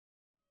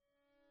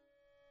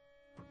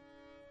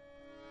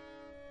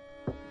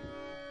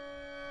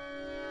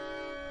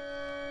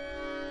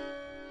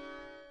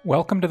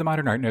Welcome to the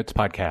Modern Art Notes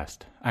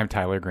podcast. I'm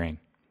Tyler Green.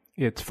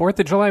 It's 4th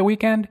of July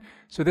weekend,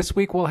 so this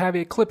week we'll have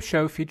a clip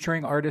show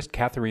featuring artist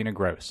Katharina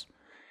Grosse.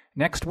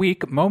 Next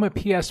week, MoMA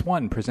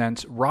PS1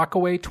 presents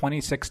Rockaway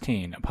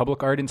 2016, a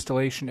public art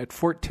installation at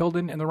Fort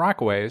Tilden in the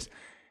Rockaways,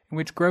 in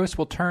which Grosse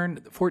will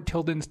turn Fort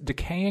Tilden's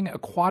decaying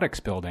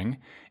aquatics building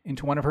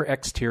into one of her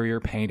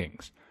exterior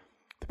paintings.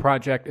 The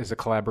project is a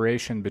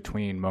collaboration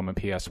between MoMA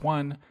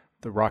PS1,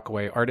 the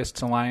Rockaway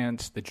Artists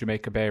Alliance, the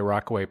Jamaica Bay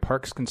Rockaway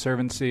Parks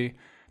Conservancy,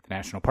 the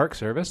National Park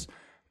Service,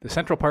 the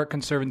Central Park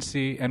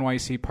Conservancy,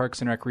 NYC Parks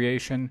and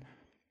Recreation,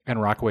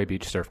 and Rockaway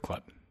Beach Surf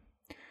Club.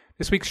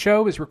 This week's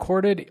show is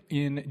recorded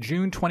in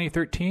June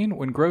 2013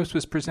 when Grosse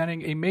was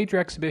presenting a major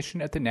exhibition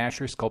at the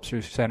Nasher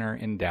Sculpture Center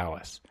in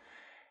Dallas.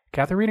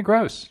 Katharina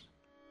Grosse,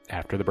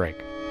 after the break.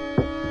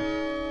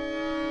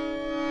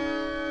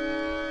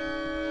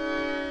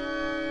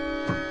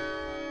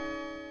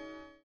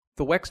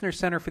 The Wexner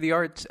Center for the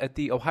Arts at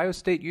The Ohio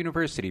State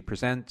University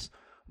presents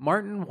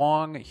Martin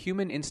Wong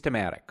Human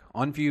Instamatic,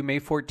 on view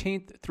May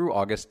 14th through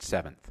August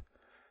 7th.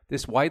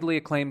 This widely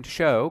acclaimed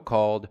show,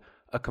 called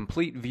A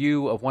Complete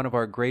View of One of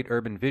Our Great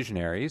Urban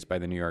Visionaries by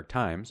the New York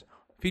Times,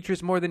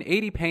 features more than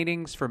 80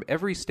 paintings from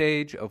every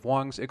stage of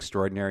Wong's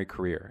extraordinary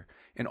career,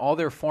 in all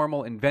their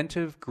formal,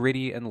 inventive,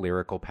 gritty, and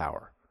lyrical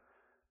power.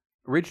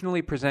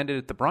 Originally presented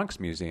at the Bronx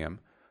Museum,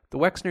 the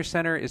Wexner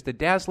Center is the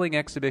dazzling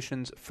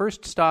exhibition's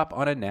first stop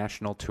on a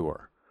national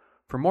tour.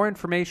 For more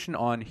information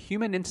on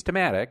Human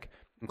Instamatic,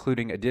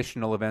 including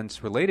additional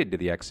events related to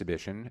the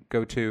exhibition,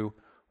 go to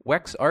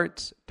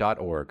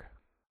wexarts.org.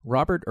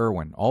 Robert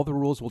Irwin, All the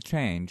Rules Will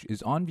Change,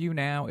 is on view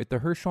now at the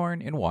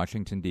Hirshhorn in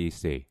Washington,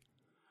 D.C.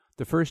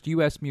 The first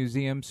U.S.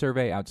 museum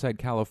survey outside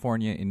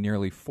California in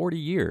nearly 40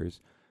 years,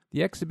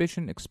 the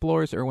exhibition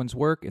explores Irwin's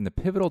work in the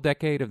pivotal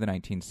decade of the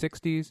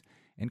 1960s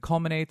and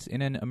culminates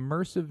in an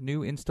immersive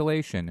new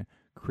installation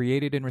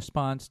created in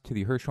response to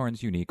the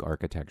Hirshhorn's unique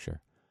architecture.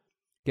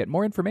 Get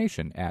more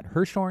information at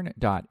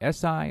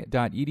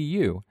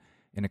hirshhorn.si.edu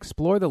and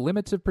explore the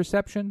limits of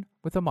perception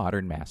with a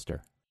modern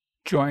master.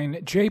 Join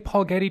J.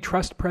 Paul Getty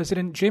Trust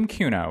President Jim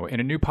Cuno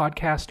in a new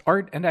podcast,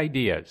 Art and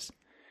Ideas.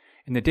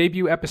 In the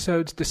debut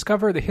episodes,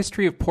 discover the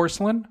history of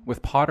porcelain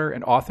with potter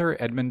and author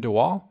Edmund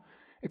DeWall,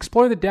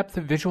 explore the depth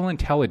of visual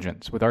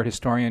intelligence with art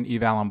historian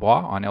Yves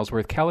Allenbois on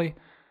Ellsworth Kelly,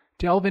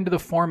 delve into the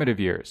formative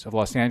years of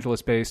Los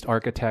Angeles-based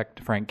architect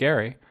Frank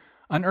Gehry,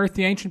 unearth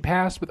the ancient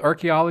past with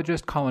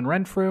archaeologist Colin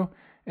Renfrew,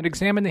 and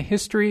examine the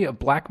history of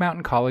Black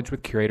Mountain College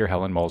with curator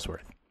Helen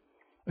Molesworth.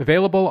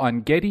 Available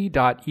on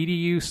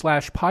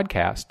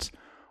getty.edu/podcasts,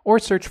 or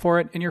search for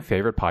it in your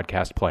favorite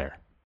podcast player.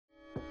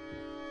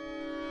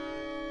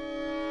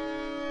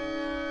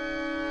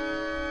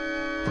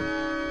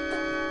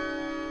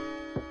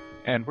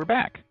 And we're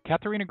back.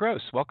 Katharina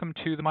Grosse, welcome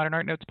to the Modern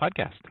Art Notes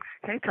podcast.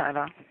 Hey,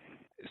 Tyler.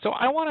 So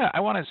I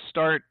want to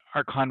start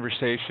our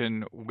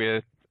conversation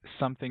with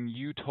something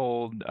you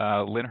told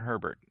Lynn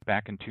Herbert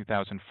back in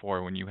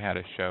 2004 when you had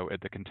a show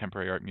at the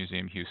Contemporary Art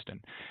Museum, Houston.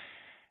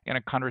 And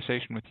a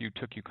conversation with you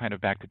took you kind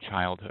of back to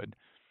childhood.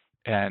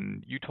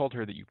 And you told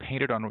her that you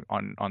painted on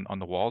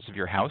the walls of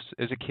your house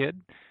as a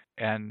kid.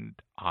 And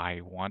I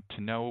want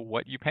to know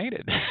what you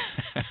painted.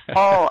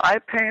 Oh, I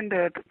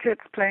painted kids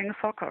playing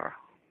soccer.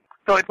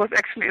 So I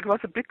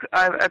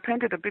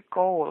painted a big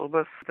goal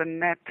with the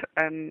net,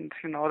 and,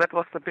 that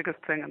was the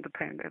biggest thing in the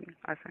painting,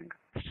 I think.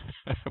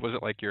 Was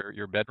it like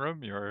your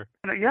bedroom? Yeah,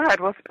 it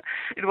was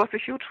a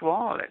huge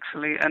wall,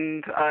 actually,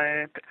 and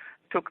I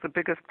took the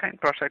biggest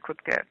paintbrush I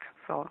could get,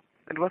 so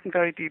it wasn't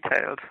very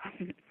detailed.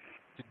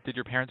 Did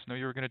your parents know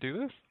you were going to do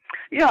this?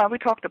 Yeah, we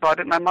talked about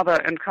it. My mother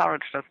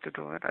encouraged us to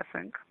do it, I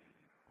think.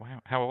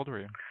 Wow. How old were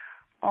you?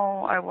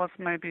 Oh, I was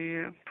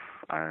maybe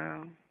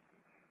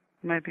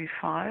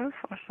 5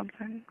 or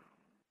something.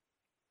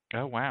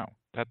 Oh, wow.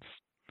 That's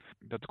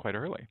quite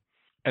early.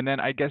 And then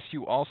I guess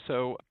you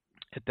also,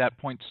 at that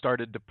point,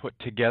 started to put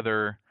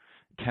together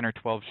 10 or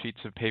 12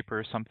 sheets of paper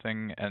or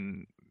something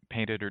and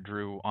painted or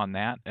drew on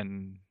that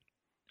and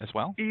as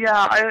well?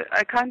 Yeah, I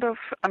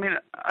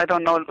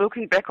don't know.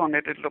 Looking back on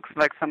it, it looks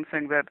like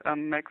something that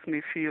makes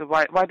me feel,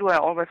 why do I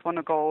always want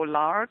to go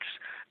large?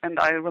 And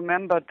I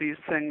remembered these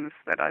things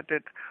that I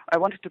did. I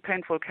wanted to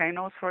paint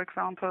volcanoes, for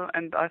example,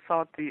 and I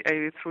thought the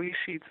A3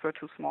 sheets were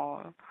too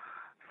small.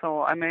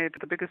 So I made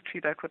the biggest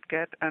sheet I could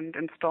get and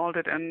installed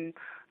it in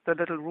the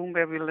little room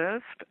where we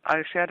lived.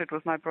 I shared it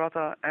with my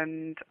brother,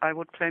 and I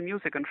would play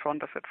music in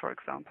front of it, for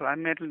example. I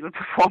made little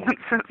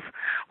performances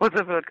with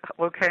a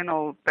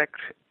volcano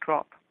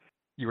backdrop.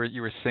 You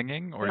were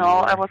singing, or no?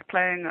 I was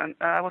playing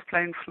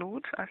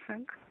flute, I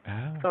think.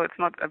 Oh. So it's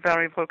not a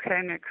very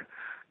volcanic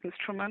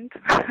instrument,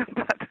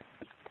 but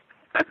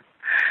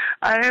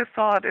I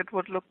thought it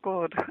would look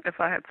good if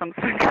I had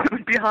something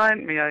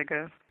behind me, I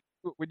guess.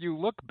 When you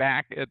look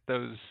back at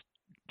those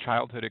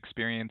childhood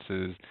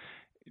experiences,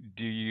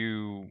 do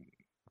you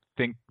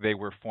think they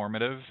were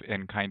formative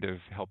and kind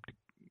of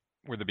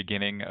were the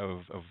beginning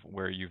of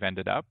where you've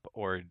ended up,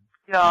 or?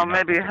 Yeah,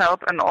 maybe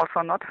help and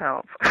also not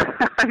help,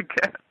 I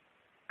guess.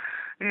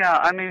 Yeah,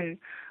 I mean,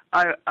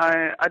 I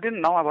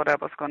didn't know what I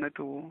was going to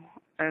do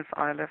as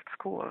I left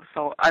school.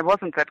 So I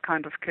wasn't that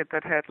kind of kid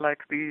that had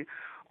like the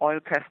oil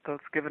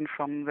pastels given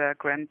from their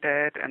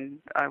granddad, and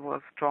I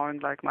was drawing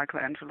like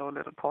Michelangelo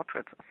little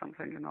portraits or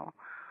something,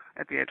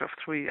 at the age of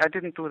 3. I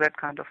didn't do that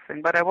kind of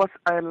thing, but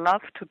I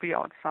loved to be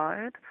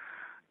outside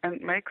and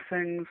make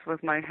things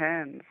with my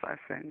hands, I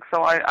think.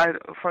 So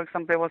for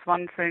example, there was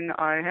one thing,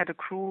 I had a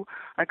crew,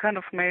 I kind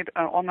of made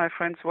all my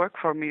friends work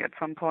for me at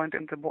some point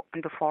in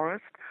the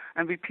forest,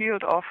 and we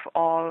peeled off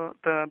all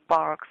the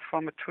barks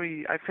from a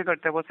tree. I figured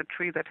there was a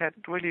tree that had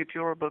really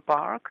durable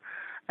bark,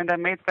 and I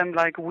made them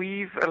like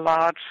weave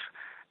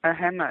a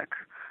hammock.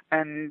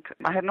 And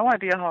I had no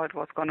idea how it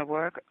was going to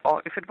work,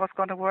 or if it was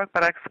going to work,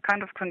 but I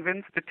kind of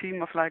convinced a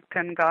team of like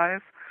 10 guys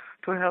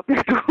to help me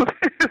do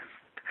this.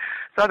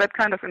 So that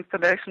kind of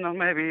installational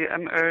maybe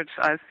urge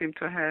I seem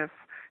to have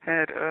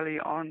had early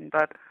on.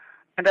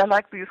 And I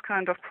like these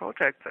kind of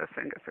projects, I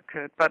think, as a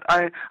kid. But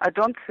I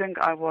don't think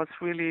I was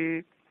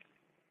really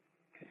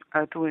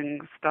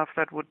doing stuff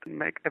that would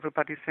make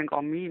everybody think,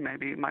 or me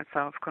maybe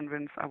myself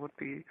convinced I would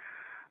be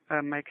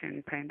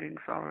making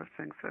paintings or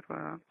things that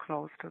were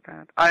close to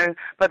that.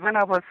 But when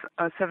I was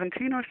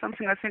 17 or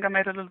something, I think I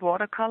made a little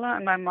watercolor,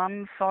 and my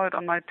mom saw it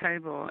on my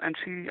table, and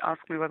she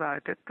asked me whether I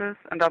did this,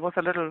 and I was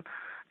a little,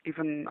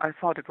 even I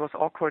thought it was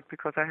awkward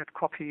because I had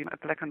copied a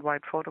black and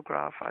white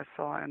photograph I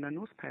saw in a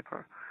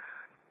newspaper.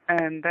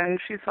 And then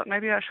she thought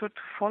maybe I should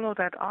follow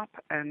that up,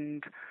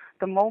 and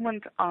the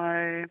moment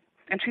and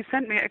she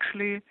sent me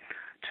actually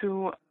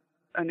to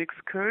an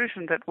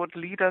excursion that would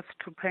lead us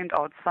to paint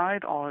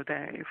outside all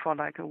day for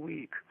like a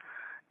week.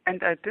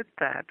 And I did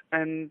that,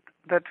 and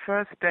that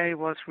first day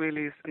was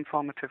really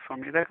informative for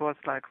me. That was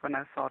like when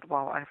I thought,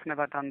 wow, I've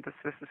never done this.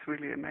 This is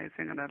really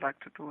amazing, and I'd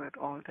like to do it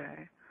all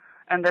day.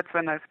 And that's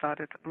when I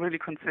started really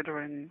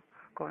considering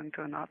going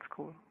to an art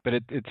school. But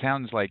it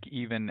sounds like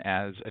even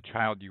as a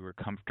child you were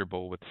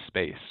comfortable with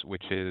space,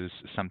 which is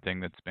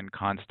something that's been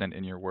constant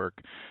in your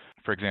work.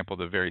 For example,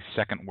 the very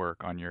second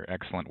work on your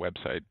excellent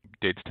website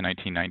dates to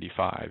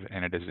 1995,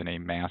 and it is in a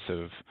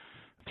massive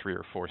 3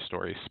 or 4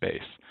 story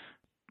space,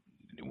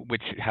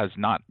 which has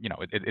not,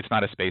 it's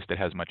not a space that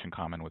has much in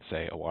common with,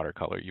 say, a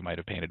watercolor you might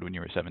have painted when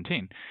you were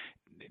 17.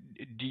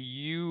 Do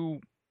you,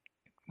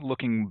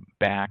 looking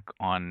back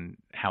on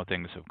how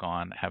things have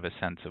gone, have a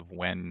sense of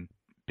when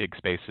big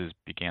spaces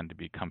began to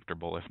be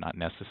comfortable, if not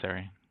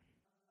necessary?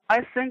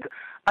 I think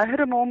I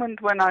had a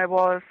moment when I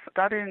was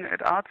studying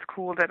at art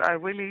school that I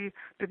really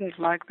didn't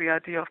like the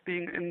idea of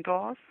being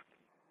indoors,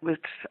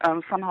 which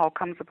somehow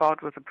comes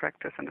about with the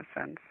practice in a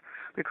sense,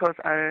 because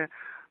I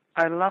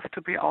love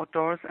to be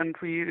outdoors, and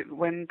we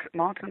went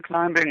mountain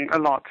climbing a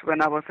lot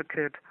when I was a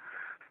kid.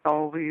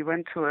 So we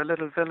went to a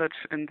little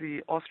village in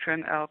the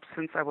Austrian Alps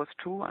since I was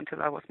 2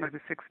 until I was maybe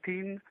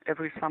 16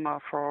 every summer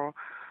for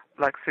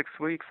like 6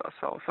 weeks or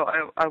so. So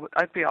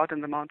I'd be out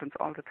in the mountains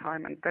all the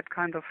time, and that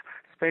kind of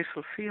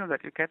spatial feel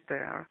that you get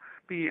there,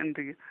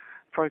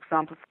 for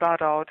example,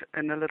 start out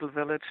in a little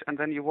village and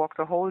then you walk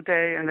the whole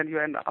day and then you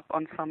end up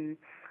on some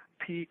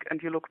peak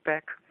and you look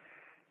back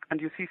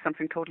and you see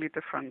something totally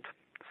different.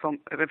 So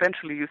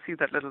eventually you see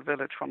that little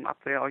village from up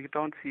there, or you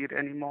don't see it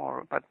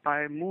anymore. But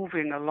by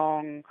moving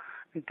along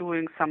and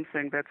doing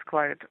something that's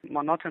quite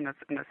monotonous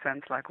in a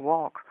sense, like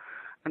walk,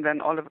 and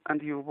then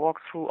you walk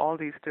through all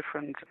these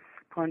different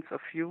points of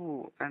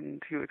view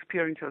and you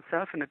experience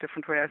yourself in a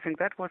different way. I think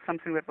that was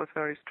something that was a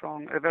very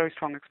strong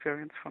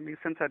experience for me,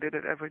 since I did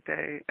it every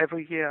day,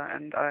 every year,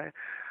 and I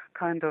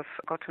kind of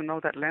got to know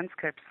that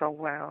landscape so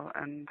well.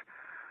 And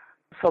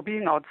so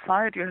being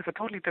outside, you have a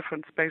totally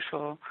different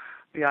spatial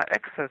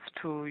access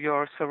to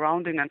your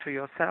surrounding and to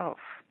yourself.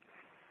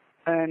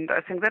 And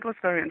I think that was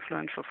very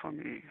influential for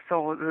me.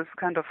 So this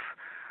kind of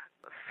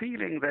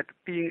feeling that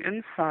being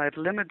inside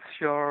limits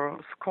your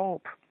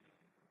scope,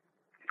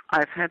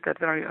 I've had that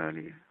very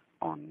early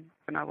on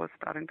when I was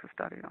starting to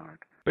study art.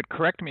 But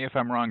correct me if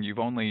I'm wrong, you've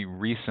only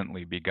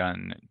recently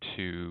begun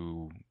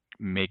to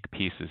make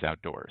pieces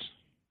outdoors.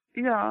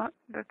 Yeah,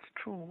 that's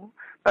true.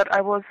 But I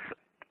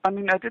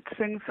did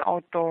things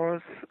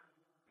outdoors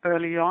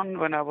early on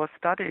when I was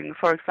studying.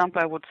 For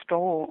example, I would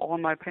store all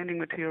my painting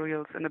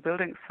materials in a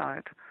building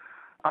site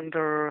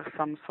under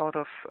some sort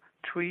of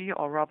tree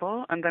or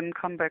rubble, and then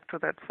come back to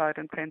that site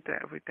and paint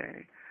there every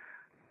day.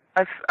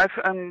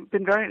 I've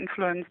been very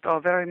influenced or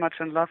very much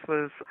in love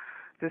with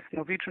this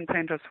Norwegian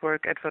painter's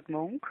work, Edvard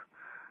Munch.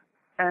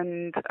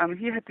 And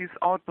he had these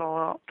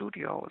outdoor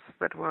studios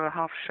that were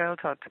half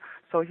sheltered.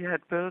 So he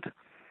had built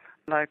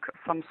like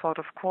some sort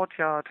of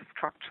courtyard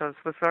structures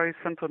with very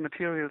simple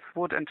materials,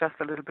 wood and just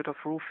a little bit of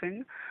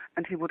roofing.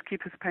 And he would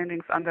keep his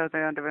paintings under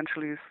there and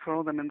eventually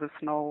throw them in the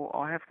snow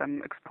or have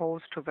them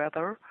exposed to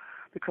weather,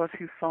 because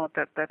he thought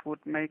that that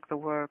would make the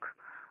work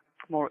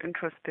more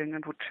interesting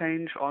and would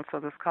change also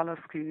this color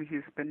scheme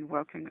he's been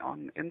working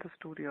on in the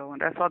studio.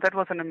 And I thought that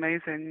was an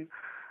amazing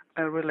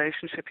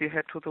relationship he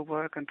had to the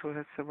work and to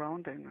his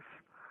surroundings.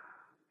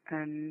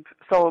 And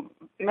so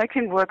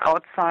making work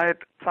outside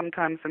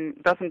sometimes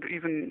doesn't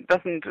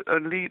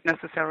lead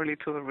necessarily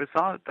to a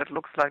result that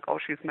looks like, oh,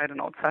 she's made an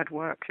outside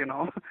work,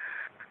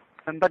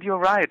 But you're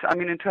right. I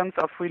mean, in terms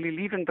of really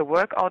leaving the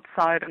work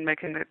outside and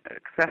making it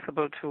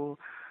accessible to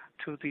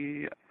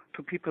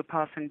people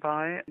passing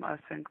by, I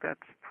think that's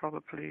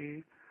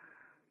probably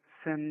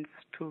since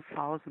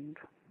 2000.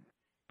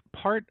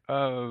 Part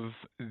of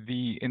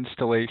the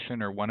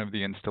installation, or one of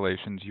the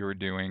installations you're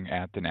doing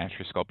at the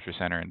Nasher Sculpture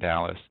Center in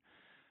Dallas,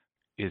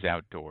 is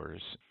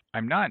outdoors.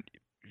 I'm not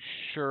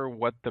sure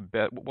what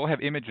we'll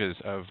have images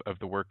of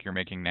the work you're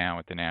making now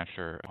at the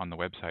Nasher on the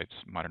websites,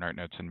 Modern Art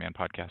Notes and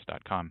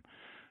manpodcast.com.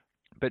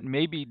 But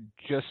maybe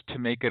just to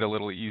make it a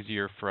little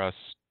easier for us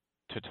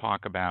to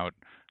talk about,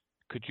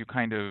 could you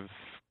kind of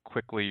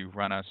quickly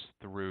run us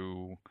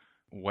through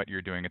what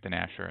you're doing at the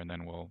Nasher, and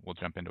then we'll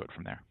jump into it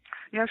from there.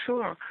 Yeah,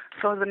 sure.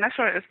 So the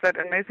Nasher is that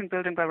amazing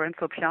building by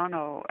Renzo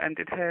Piano, and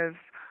it has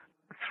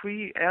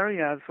 3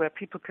 areas where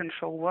people can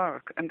show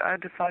work. And I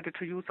decided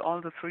to use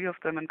all the 3 of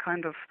them and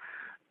kind of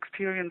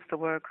experience the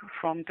work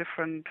from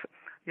different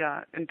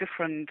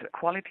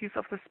qualities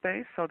of the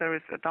space. So there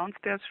is a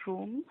downstairs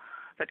room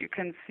that you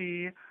can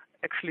see.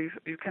 Actually,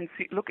 you can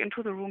look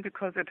into the room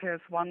because it has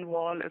one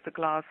wall is a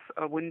glass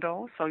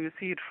window, so you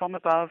see it from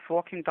above,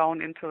 walking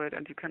down into it,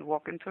 and you can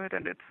walk into it,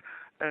 and it's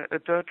a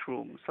dirt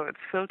room. So it's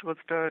filled with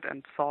dirt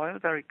and soil,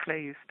 very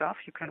clayey stuff.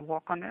 You can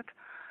walk on it.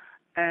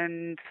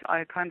 And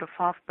I kind of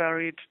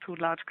half-buried 2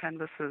 large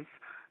canvases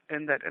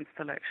in that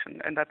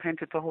installation, and I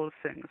painted the whole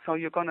thing. So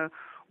you're going to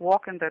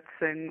walk in that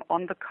thing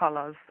on the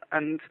colors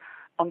and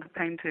on the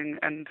painting,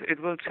 and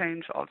it will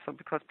change also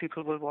because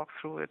people will walk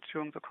through it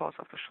during the course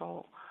of the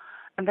show.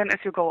 And then as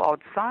you go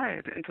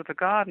outside into the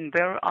garden,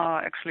 there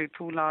are actually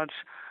 2 large,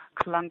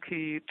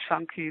 clunky,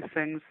 chunky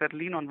things that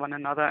lean on one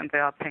another, and they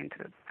are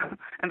painted.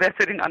 And they're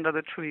sitting under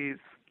the trees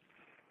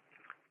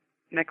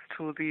next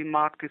to the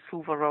Marc de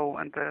Souveraud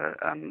and the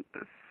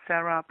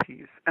Sarah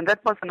piece. And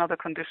that was another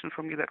condition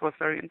for me that was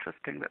very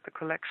interesting, that the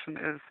collection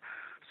is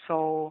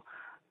so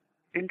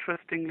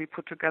interestingly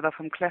put together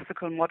from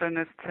classical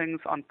modernist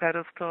things on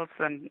pedestals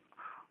and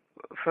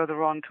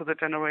further on to the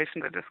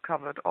generation that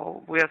discovered,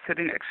 we are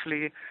sitting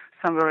actually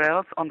somewhere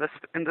else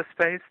in the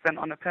space than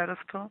on a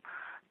pedestal,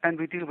 and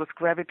we deal with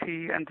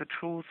gravity and the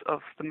truth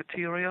of the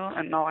material.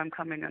 And now I'm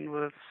coming in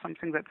with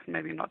something that's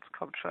maybe not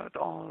sculpture at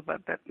all,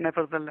 but that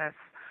nevertheless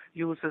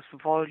uses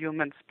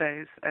volume and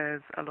space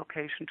as a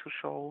location to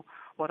show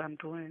what I'm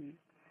doing.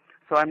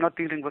 So I'm not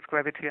dealing with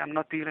gravity, I'm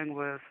not dealing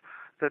with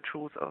the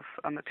truth of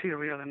a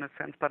material in a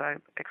sense, but I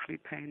actually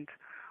paint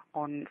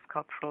on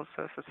sculptural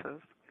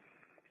surfaces.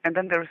 And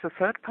then there is a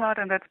third part,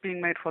 and that's being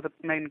made for the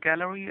main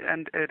gallery,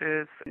 and it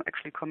is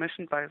actually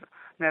commissioned by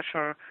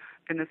Nasher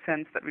in the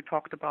sense that we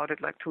talked about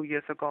it like 2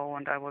 years ago,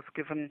 and I was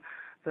given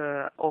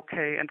the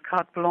okay and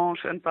carte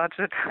blanche and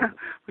budget,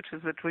 which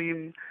is a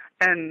dream,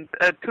 and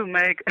to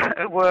make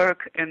a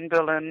work in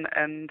Berlin,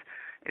 and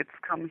it's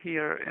come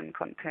here in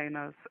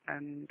containers,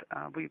 and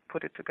we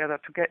put it together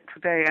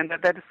today, and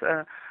that is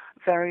a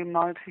very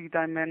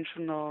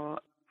multi-dimensional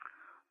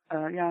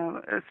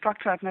a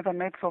structure I've never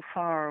made so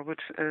far,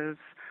 which is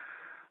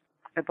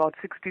about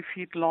 60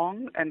 feet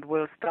long and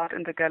will start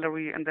in the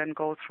gallery and then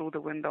go through the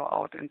window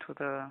out onto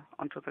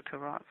the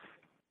terrace.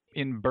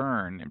 In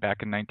Bern,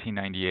 back in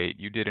 1998,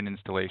 you did an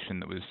installation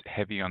that was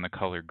heavy on the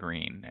color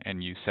green,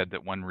 and you said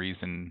that one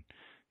reason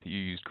that you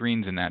used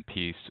greens in that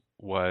piece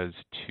was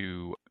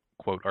to,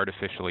 quote,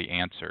 artificially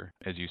answer,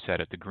 as you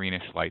said, at the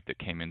greenish light that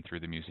came in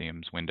through the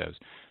museum's windows.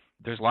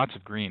 There's lots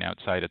of green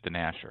outside at the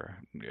Nasher.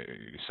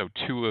 So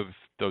 2 of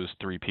those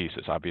 3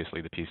 pieces, obviously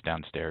the piece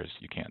downstairs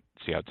you can't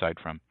see outside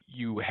from,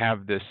 you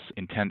have this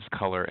intense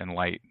color and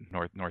light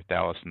North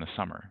Dallas in the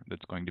summer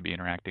that's going to be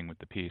interacting with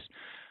the piece.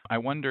 I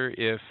wonder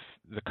if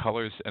the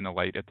colors and the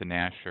light at the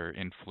Nasher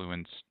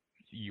influence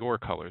your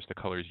colors, the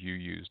colors you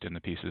used in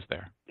the pieces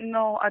there.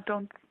 No, I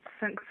don't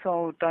think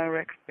so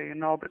directly,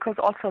 no, because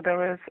also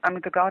there is,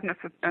 the garden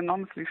is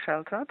enormously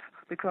sheltered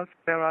because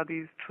there are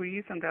these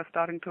trees and they're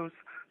starting to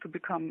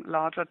become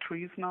larger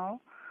trees now.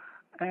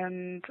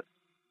 And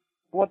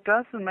what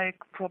does make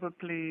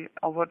probably,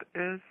 or what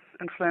is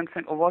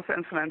influencing, or was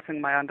influencing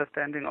my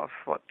understanding of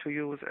what to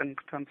use in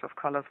terms of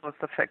colors was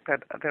the fact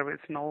that there is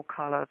no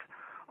colored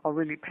or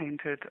really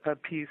painted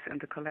piece in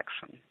the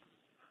collection.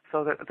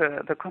 So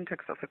the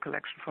context of the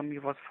collection for me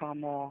was far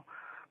more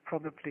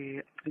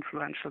probably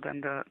influential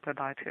than the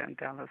night here in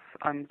Dallas.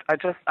 I'm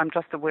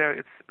just aware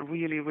it's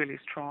really, really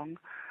strong,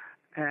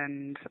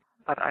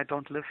 but I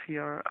don't live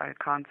here. I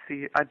can't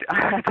see.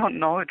 I don't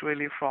know it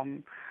really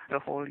from the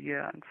whole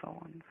year and so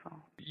on. So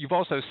you've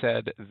also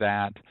said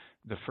that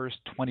the first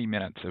 20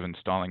 minutes of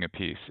installing a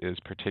piece is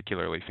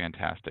particularly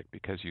fantastic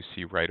because you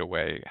see right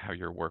away how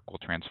your work will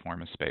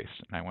transform a space.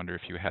 And I wonder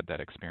if you had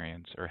that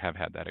experience or have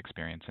had that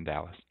experience in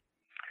Dallas.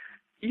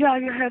 Yeah,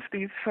 you have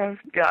these first.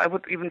 Yeah, I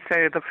would even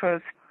say the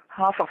first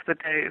half of the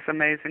day is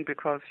amazing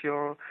because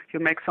you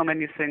make so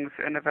many things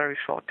in a very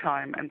short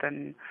time, and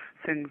then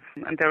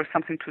there is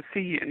something to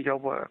see in your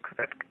work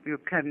that you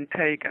can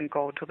take and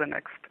go to the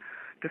next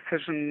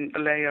decision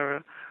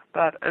layer.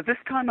 But this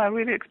time I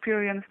really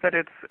experienced that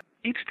it's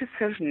each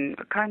decision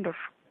kind of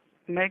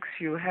makes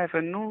you have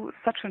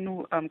such a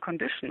new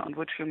condition on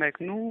which you make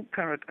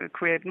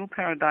create new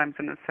paradigms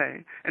in a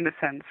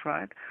sense,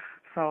 right?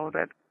 So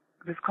that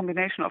this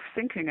combination of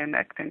thinking and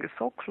acting is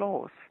so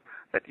close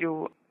that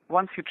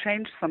once you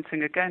change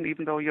something again,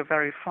 even though you're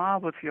very far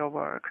with your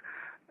work,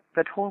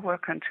 that whole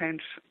work can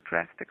change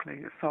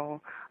drastically. So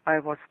I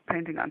was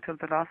painting until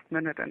the last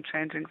minute and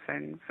changing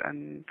things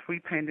and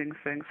repainting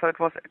things. So it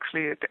was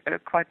actually a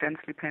quite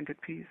densely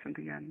painted piece in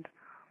the end.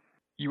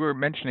 You were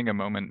mentioning a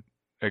moment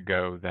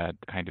ago that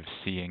kind of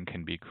seeing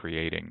can be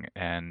creating,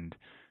 and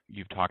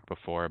you've talked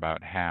before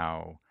about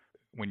how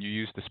when you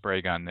use the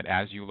spray gun, that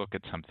as you look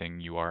at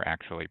something, you are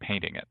actually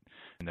painting it,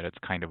 and that it's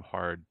kind of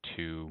hard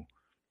to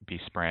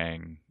be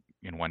spraying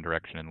in one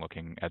direction and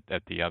looking at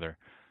the other.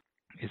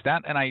 Is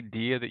that an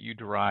idea that you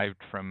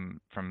derived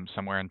from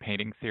somewhere in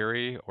painting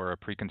theory or a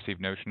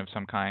preconceived notion of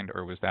some kind,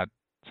 or was that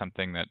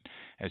something that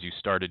as you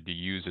started to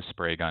use a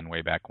spray gun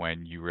way back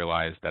when, you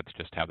realized that's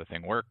just how the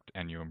thing worked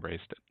and you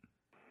embraced it?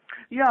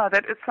 Yeah,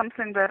 that is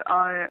something that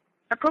I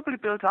probably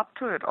built up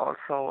to it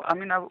also. I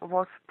mean, I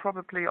was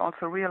probably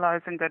also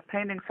realizing that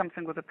painting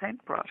something with a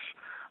paintbrush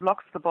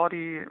locks the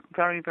body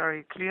very,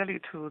 very clearly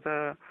to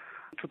the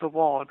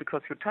wall,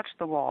 because you touch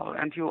the wall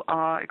and you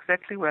are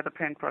exactly where the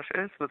paintbrush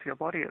is with your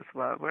body as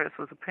well. Whereas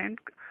with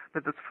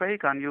the spray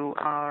gun, you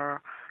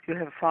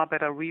have far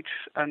better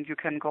reach and you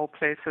can go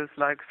places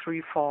like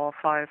 3, 4,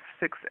 5,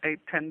 6,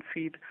 8, 10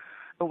 feet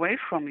away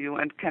from you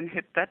and can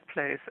hit that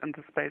place in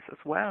the space as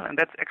well. And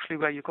that's actually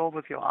where you go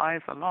with your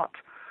eyes a lot.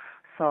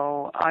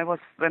 So I was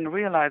then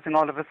realizing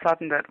all of a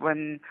sudden that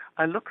when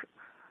I look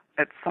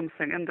at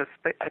something in the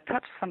space, I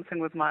touch something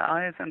with my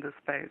eyes in the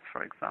space,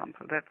 for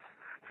example. That's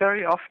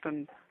very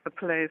often the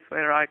place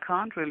where I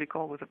can't really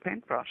go with a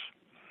paintbrush.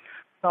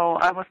 So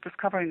I was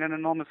discovering an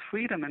enormous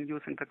freedom in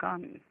using the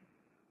gun.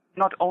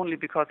 Not only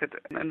because it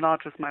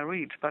enlarges my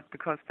reach, but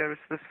because there is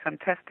this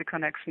fantastic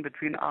connection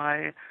between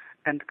eye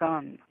and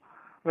gun,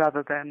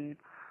 rather than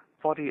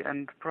body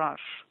and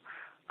brush.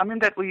 I mean,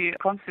 that we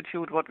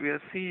constitute what we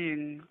are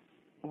seeing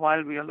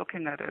while we are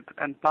looking at it,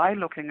 and by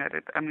looking at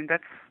it, I mean,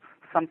 that's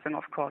something,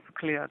 of course,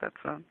 clear.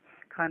 That's a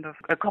kind of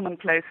a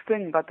commonplace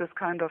thing, but this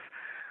kind of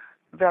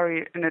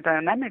very in a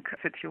dynamic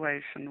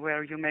situation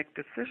where you make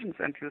decisions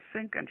and you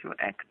think and you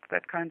act,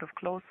 that kind of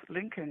close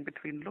linking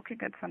between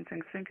looking at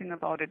something, thinking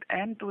about it,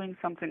 and doing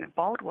something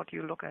about what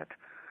you look at,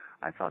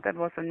 I thought that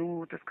was a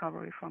new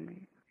discovery for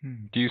me.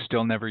 Do you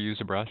still never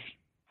use a brush?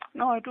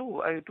 No, I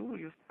do. I do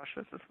use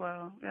brushes as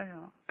well.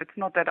 Yeah. It's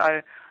not that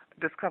I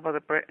discover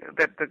that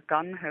the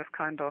gun has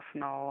kind of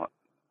now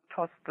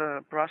tossed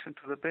the brush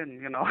into the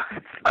bin, you know.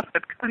 It's not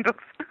that kind of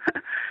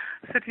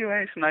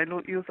situation. I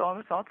use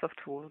all sorts of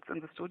tools in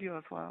the studio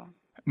as well.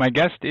 My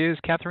guest is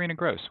Katharina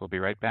Grosse. We'll be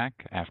right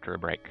back after a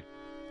break.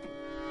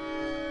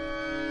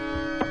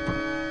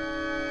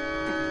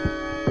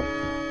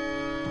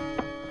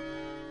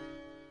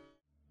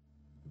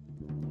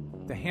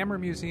 The Hammer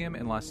Museum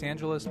in Los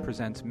Angeles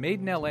presents Made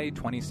in LA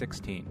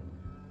 2016,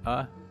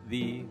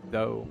 the,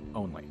 though,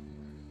 only,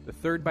 the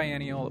third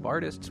biennial of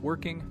artists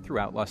working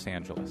throughout Los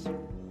Angeles.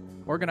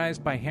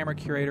 Organized by Hammer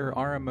curator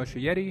Aram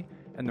Moshayetti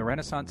and the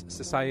Renaissance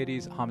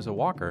Society's Hamza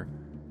Walker,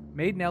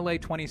 Made in LA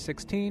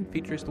 2016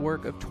 features the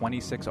work of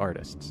 26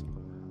 artists.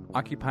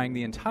 Occupying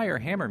the entire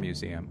Hammer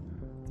Museum,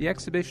 the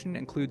exhibition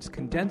includes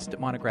condensed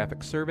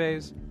monographic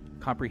surveys,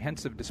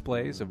 comprehensive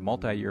displays of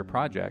multi-year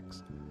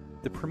projects,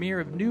 the premiere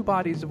of new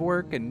bodies of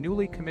work and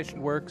newly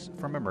commissioned works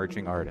from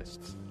emerging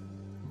artists.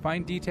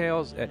 Find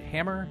details at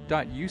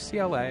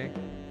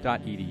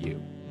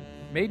hammer.ucla.edu.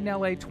 Made in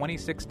LA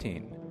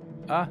 2016,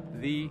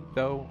 the,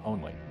 though,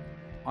 only.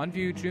 On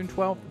view June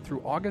 12th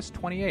through August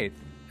 28th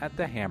at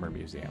the Hammer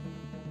Museum.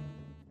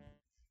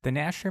 The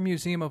Nasher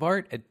Museum of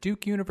Art at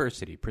Duke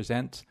University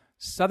presents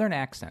Southern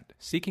Accent,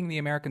 Seeking the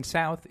American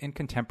South in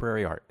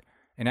Contemporary Art,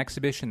 an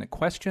exhibition that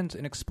questions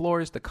and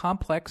explores the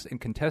complex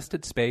and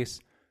contested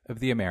space of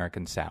the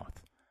American South.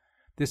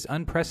 This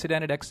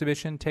unprecedented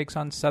exhibition takes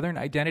on Southern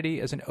identity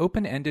as an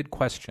open-ended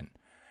question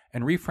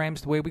and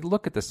reframes the way we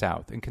look at the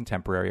South in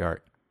contemporary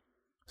art.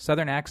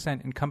 Southern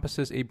Accent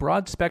encompasses a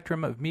broad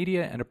spectrum of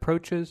media and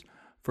approaches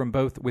from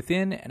both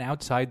within and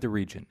outside the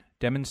region,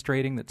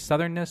 demonstrating that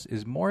Southernness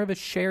is more of a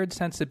shared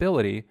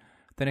sensibility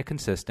than a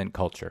consistent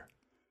culture.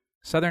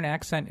 Southern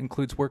Accent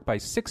includes work by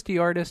 60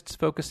 artists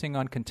focusing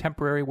on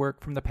contemporary work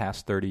from the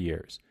past 30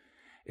 years.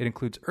 It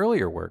includes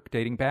earlier work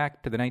dating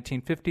back to the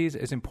 1950s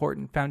as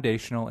important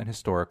foundational and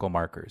historical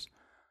markers.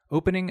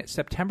 Opening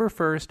September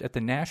 1st at the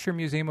Nasher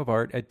Museum of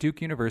Art at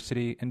Duke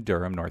University in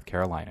Durham, North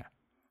Carolina.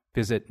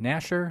 Visit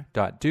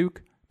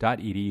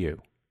nasher.duke.edu.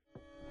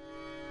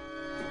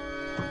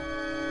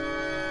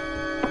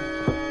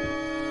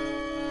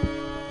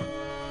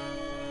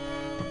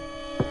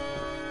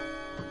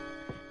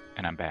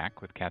 And I'm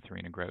back with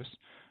Katharina Grosse.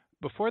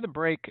 Before the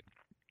break,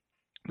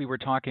 we were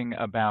talking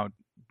about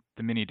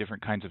the many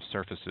different kinds of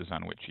surfaces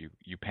on which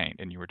you paint,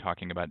 and you were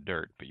talking about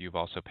dirt, but you've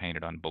also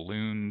painted on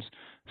balloons,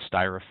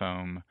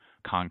 styrofoam,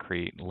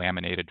 concrete,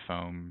 laminated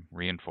foam,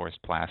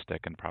 reinforced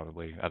plastic, and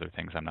probably other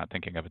things I'm not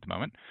thinking of at the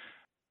moment.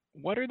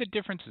 What are the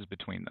differences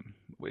between them?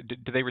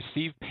 Do they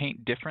receive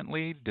paint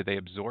differently? Do they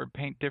absorb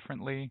paint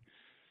differently?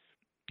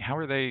 How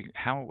are they?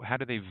 How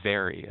do they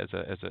vary as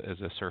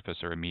a surface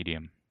or a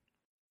medium?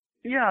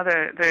 Yeah,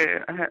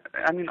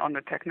 I mean, on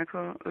the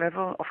technical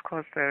level, of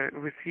course, they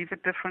receive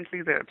it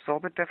differently, they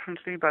absorb it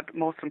differently, but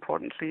most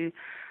importantly,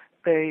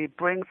 they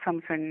bring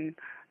something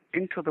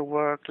into the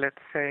work,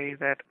 let's say,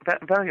 that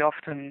very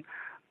often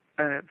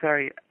a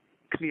very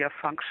clear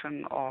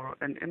function or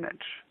an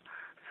image.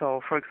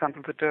 So, for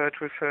example, the dirt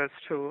refers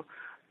to,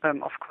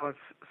 of course,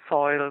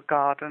 soil,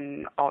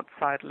 garden,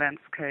 outside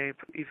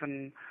landscape,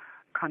 even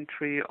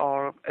country,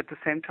 or at the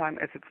same time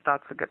as it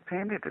starts to get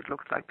painted, it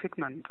looks like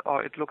pigment,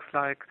 or it looks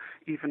like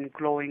even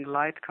glowing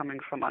light coming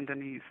from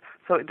underneath.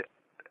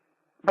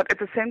 But at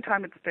the same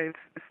time, it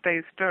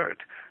stays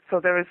dirt.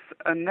 So there is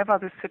never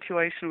this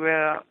situation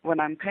where, when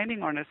I'm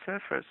painting on a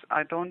surface,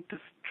 I don't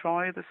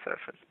destroy the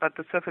surface, but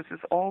the surface is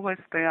always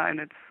there in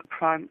its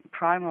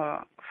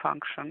primer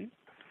function.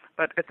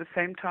 But at the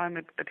same time,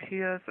 it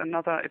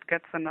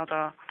gets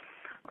another,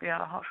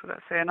 how should I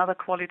say, another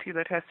quality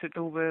that has to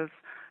do with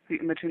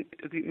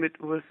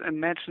with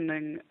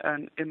imagining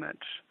an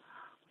image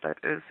that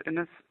is,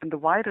 in the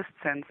widest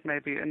sense,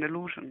 maybe an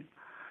illusion.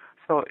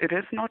 So it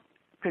is not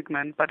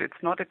pigment, but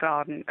it's not a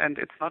garden, and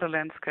it's not a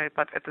landscape,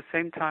 but at the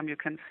same time you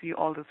can see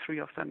all the three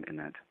of them in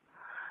it.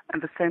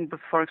 And the same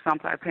with, for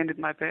example, I painted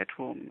my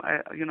bedroom.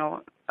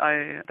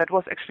 That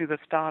was actually the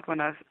start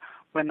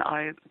when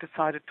I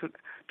decided to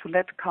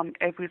let come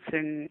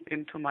everything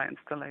into my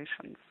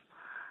installations.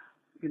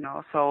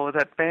 So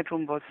that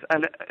bedroom was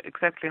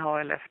exactly how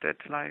I left it,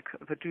 like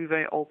the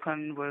duvet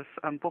open with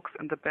books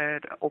in the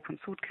bed, open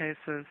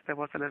suitcases. There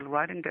was a little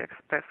writing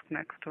desk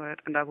next to it,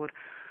 and I would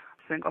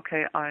think,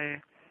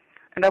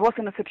 and I was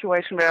in a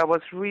situation where I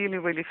was really,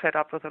 really fed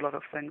up with a lot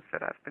of things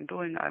that I've been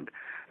doing.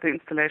 The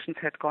installations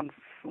had gone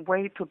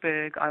way too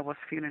big. I was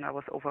feeling I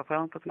was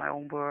overwhelmed with my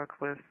own work,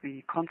 with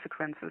the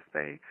consequences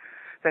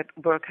that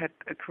work had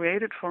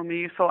created for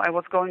me. So I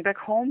was going back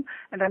home,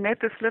 and I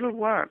made this little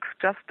work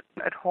just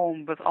at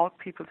home without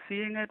people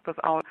seeing it,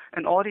 without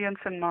an audience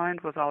in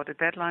mind, without a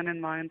deadline in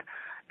mind.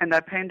 And I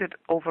painted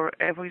over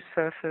every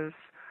surface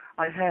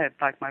I had,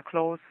 like my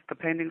clothes, the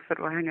paintings that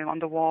were hanging on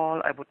the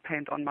wall. I would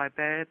paint on my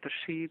bed, the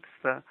sheets.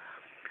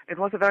 It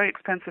was a very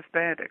expensive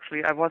bed,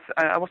 actually. I was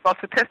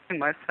also testing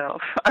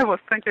myself. I was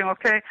thinking,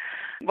 okay,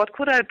 what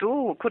could I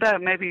do? What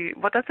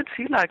does it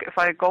feel like if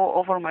I go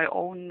over my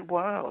own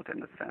world,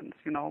 in a sense,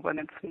 when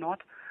it's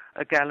not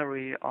a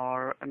gallery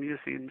or a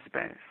museum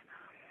space?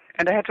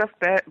 And I had just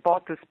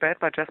bought this bed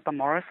by Jasper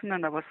Morrison,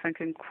 and I was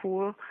thinking,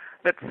 cool,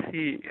 let's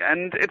see.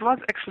 And it was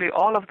actually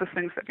all of the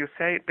things that you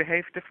say, it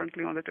behaved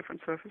differently on the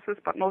different surfaces,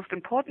 but most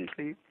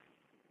importantly,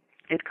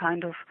 it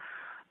kind of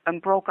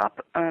broke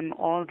up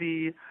all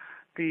the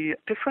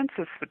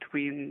differences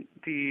between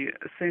the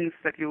things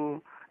that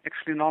you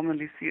actually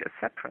normally see as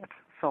separate.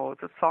 So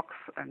the socks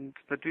and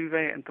the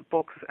duvet and the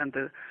books and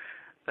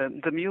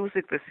the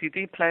music, the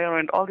CD player,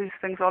 and all these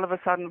things all of a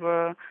sudden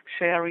were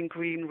sharing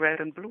green, red,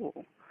 and blue.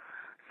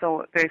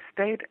 So they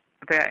stayed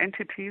their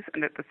entities,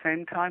 and at the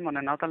same time, on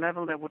another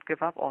level, they would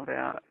give up all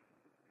their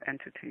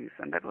entities.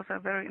 And that was a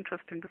very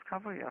interesting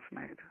discovery I've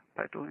made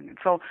by doing it.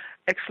 So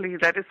actually,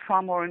 that is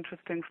far more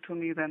interesting to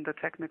me than the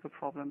technical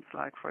problems,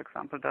 like, for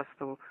example, does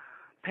the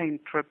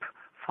paint drip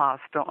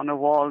faster on a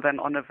wall than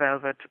on a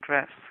velvet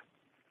dress?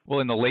 Well,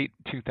 in the late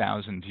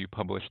 2000s, you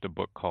published a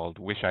book called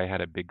Wish I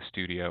Had a Big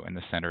Studio in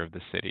the Center of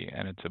the City,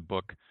 and it's a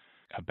book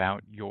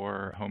about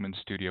your home and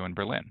studio in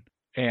Berlin.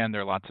 And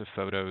there are lots of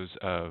photos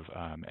of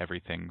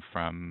everything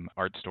from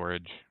art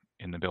storage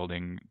in the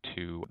building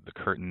to the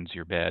curtains,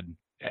 your bed,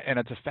 and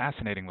it's a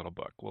fascinating little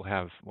book. We'll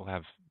have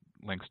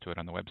links to it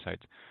on the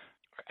websites.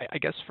 I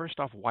guess first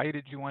off, why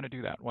did you want to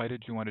do that? Why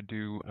did you want to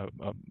do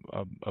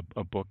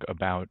a book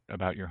about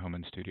your home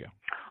and studio?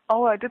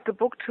 Oh, I did the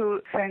book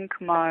to thank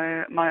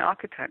my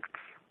architects,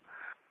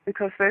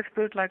 because they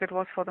built like it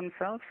was for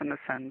themselves, in a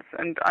sense.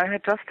 And I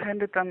had just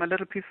handed them a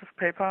little piece of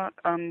paper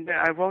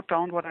where I wrote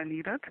down what I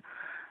needed.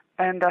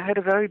 And I had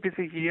a very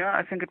busy year.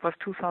 I think it was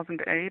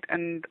 2008,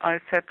 and I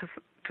said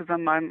to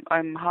them,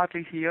 I'm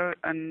hardly here,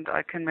 and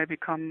I can maybe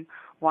come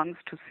once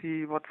to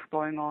see what's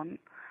going on.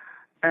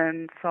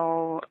 And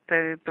so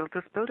they built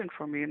this building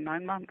for me in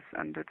 9 months,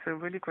 and it's a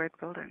really great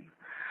building.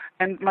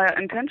 And my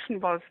intention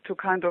was to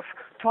kind of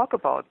talk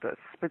about this,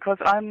 because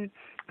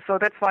so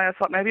that's why I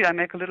thought maybe I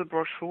make a little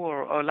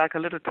brochure or like a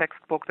little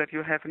textbook that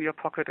you have in your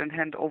pocket and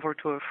hand over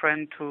to a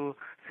friend to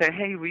say,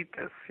 hey, read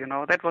this,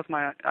 That was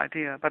my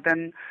idea. But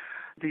then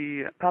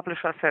the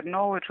publisher said,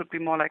 no, it should be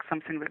more like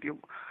something that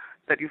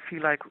you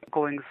feel like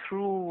going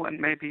through, and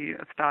maybe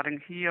starting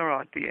here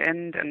or at the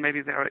end, and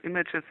maybe there are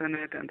images in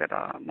it and that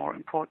are more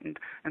important.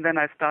 And then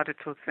I started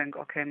to think,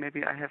 okay,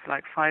 maybe I have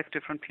like 5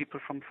 different people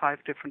from 5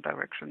 different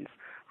directions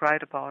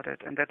write about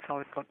it, and that's how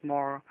it got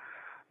more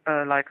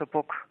like a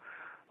book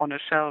on a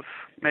shelf,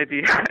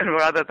 maybe,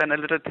 rather than a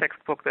little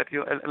textbook that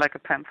like a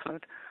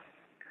pamphlet.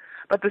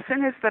 But the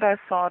thing is that I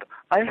thought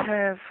I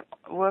have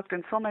worked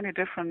in so many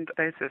different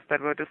spaces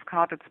that were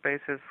discarded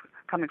spaces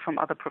coming from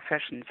other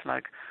professions,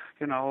 like,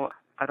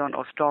 I don't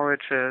know,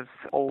 storages,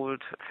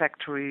 old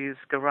factories,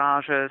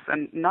 garages,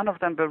 and none of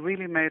them were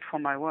really made for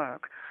my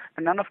work.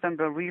 And none of them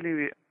were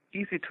really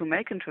easy to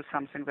make into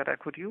something that I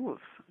could use.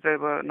 They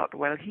were not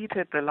well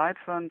heated, the lights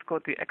weren't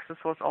good, the access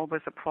was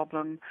always a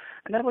problem.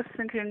 And I was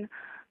thinking,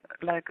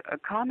 like,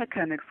 car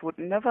mechanics would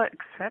never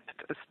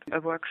accept a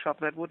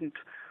workshop that wouldn't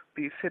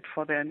be fit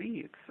for their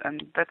needs.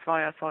 And that's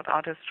why I thought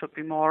artists should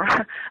be more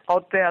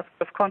out there,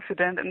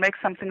 self-confident, and make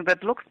something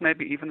that looks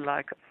maybe even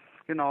like,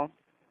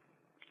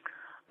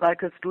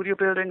 like a studio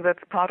building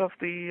that's part of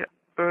the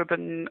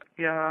urban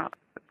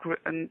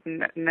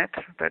net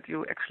that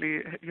you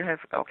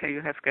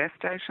have gas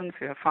stations,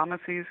 you have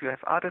pharmacies, you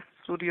have artist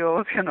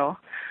studios,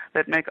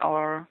 that make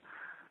our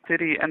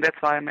city, and that's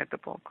why I made the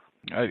book.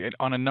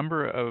 On a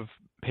number of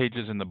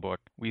pages in the book,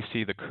 we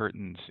see the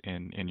curtains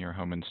in your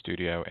home and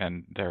studio,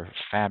 and they're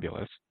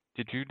fabulous.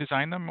 Did you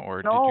design them,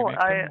 or did you make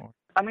them?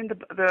 I mean,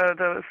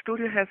 the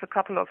studio has a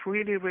couple of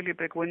really, really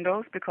big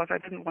windows because I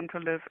didn't want to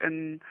live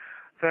in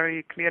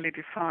very clearly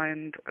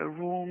defined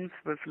rooms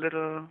with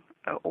little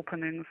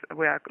openings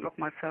where I lock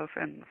myself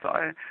in. So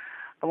I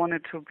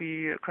wanted to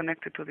be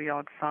connected to the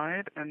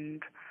outside,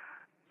 and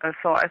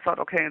so I thought,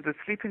 okay, the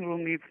sleeping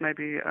room needs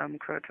maybe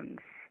curtains.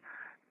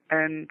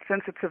 And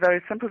since it's a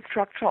very simple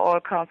structure, all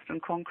cast in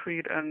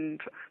concrete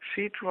and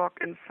sheetrock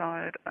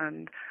inside,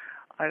 and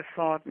I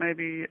thought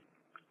maybe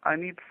I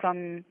need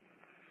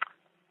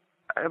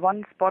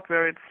one spot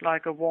where it's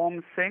like a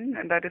warm thing,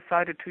 and I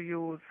decided to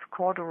use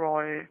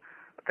corduroy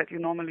that you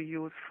normally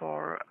use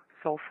for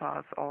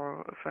sofas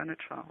or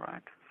furniture,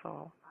 right?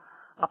 So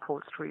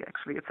upholstery,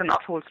 actually. It's an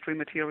upholstery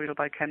material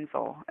by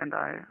Kenzo, and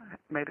I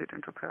made it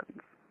into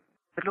curtains.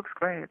 It looks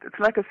great. It's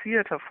like a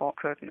theater for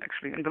curtain,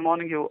 actually. In the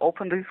morning you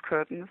open these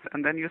curtains,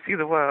 and then you see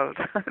the world.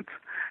 It's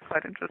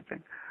quite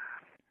interesting.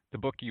 The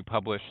book you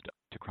published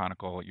to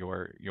chronicle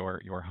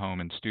your home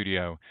and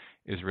studio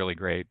is really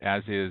great,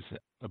 as is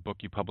a book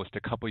you published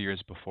a couple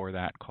years before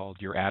that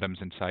called Your Atoms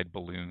Inside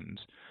Balloons,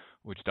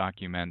 which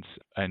documents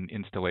an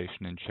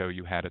installation and show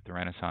you had at the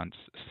Renaissance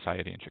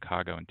Society in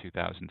Chicago in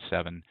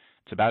 2007.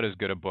 It's about as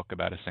good a book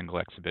about a single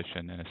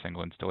exhibition and a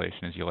single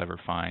installation as you'll ever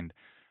find.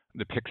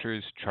 The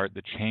pictures chart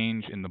the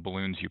change in the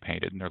balloons you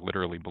painted, and they're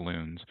literally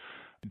balloons,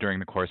 during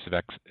the course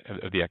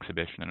of the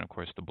exhibition. And of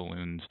course, the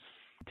balloons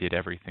did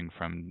everything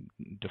from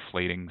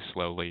deflating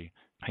slowly,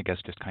 I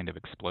guess just kind of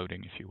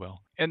exploding, if you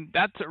will. And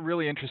that's a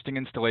really interesting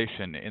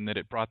installation in that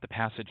it brought the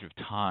passage of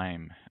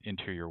time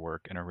into your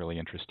work in a really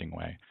interesting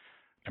way.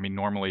 I mean,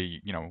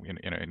 normally,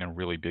 in a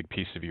really big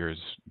piece of yours,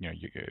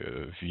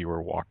 a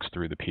viewer walks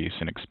through the piece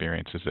and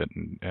experiences it,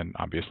 and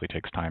obviously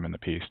takes time in the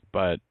piece.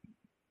 But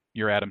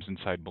Your Atoms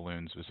Inside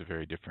Balloons was a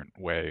very different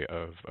way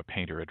of a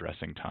painter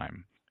addressing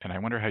time. And I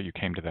wonder how you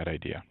came to that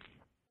idea.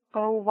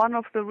 Oh, one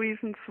of the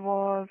reasons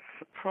was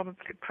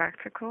probably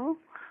practical,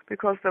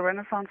 because the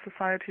Renaissance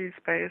Society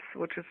space,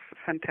 which is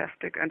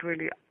fantastic and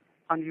really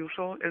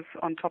unusual, is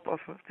on top of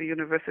the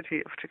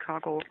University of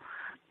Chicago,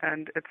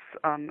 and it's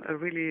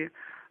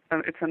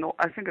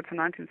I think it's a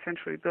 19th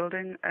century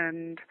building,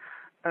 and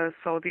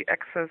so the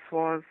access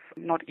was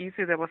not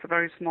easy. There was a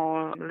very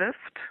small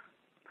lift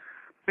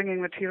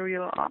bringing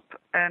material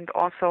up, and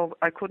also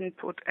I couldn't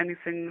put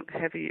anything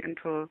heavy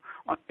into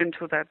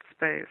that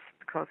space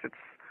because it's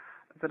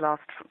the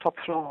last top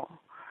floor.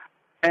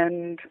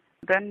 And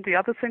then the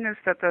other thing is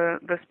that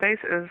the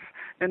space is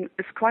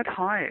quite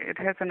high. It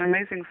has an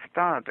amazing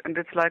stud, and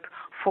it's like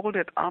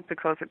folded up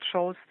because it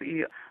shows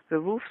the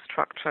roof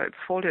structure. It's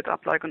folded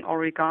up like an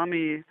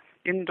origami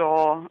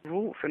indoor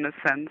roof in a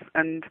sense.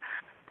 And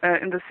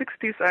in the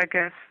 60s, I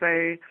guess,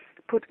 they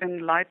put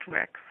in light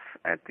racks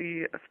at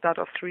the stud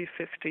of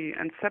 350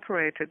 and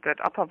separated that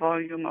upper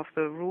volume of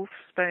the roof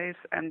space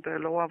and the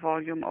lower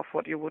volume of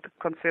what you would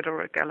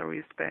consider a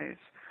gallery space.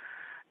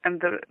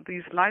 And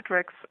these light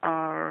racks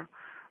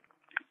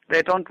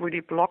they don't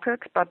really block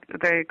it, but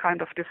they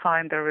kind of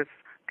define there is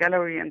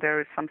gallery and there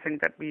is something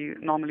that we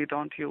normally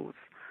don't use.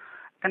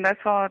 And I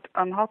thought,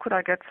 how could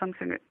I get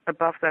something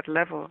above that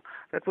level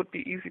that would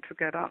be easy to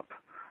get up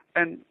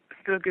and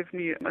still give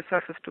me a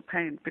surface to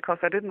paint? Because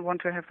I didn't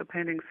want to have the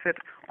painting sit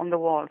on the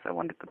walls. I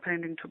wanted the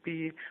painting to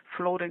be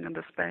floating in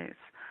the space.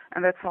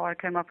 And that's how I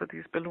came up with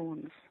these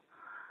balloons.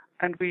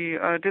 And we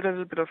did a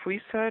little bit of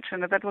research,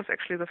 and that was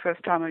actually the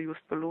first time I used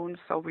balloons.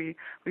 So we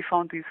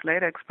found these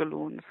latex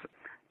balloons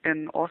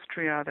in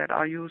Austria that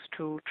are used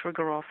to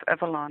trigger off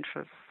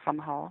avalanches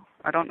somehow.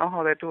 I don't know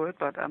how they do it,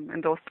 but in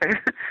those days.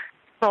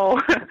 So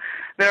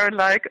they're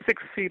like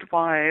 6 feet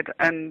wide,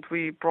 and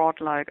we brought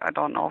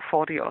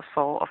 40 or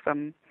so of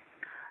them.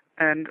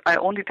 And I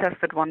only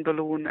tested one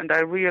balloon, and I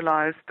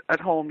realized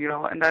at home,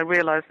 and I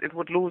realized it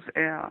would lose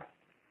air.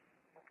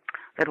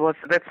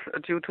 That's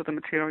due to the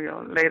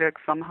material.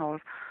 Latex somehow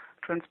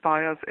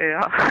transpires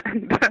air.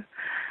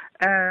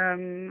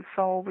 And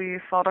so we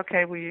thought,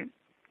 okay, we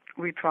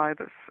try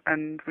this,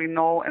 and we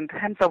know. And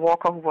Hansa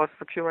Walker, who was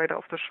the curator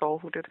of the show,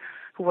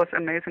 who who was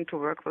amazing to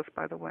work with,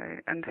 by the way.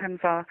 And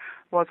Hemza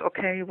was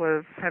okay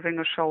with having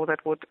a show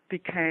that would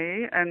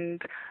decay,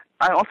 and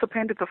I also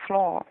painted the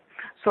floor.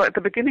 So at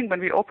the beginning, when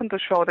we opened the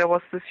show, there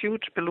was this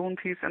huge balloon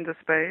piece in the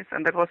space,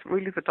 and that was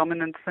really the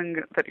dominant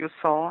thing that you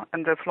saw.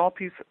 And the floor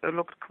piece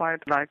looked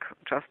quite like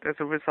just as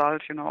a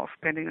result, of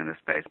painting in a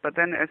space. But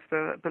then as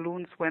the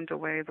balloons went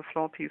away, the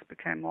floor piece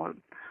became more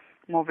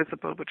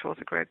visible, which was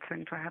a great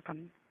thing to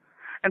happen.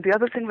 And the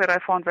other thing that I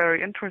found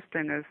very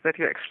interesting is that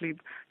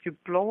you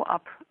blow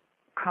up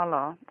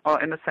color,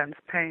 or in a sense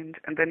paint,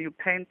 and then you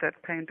paint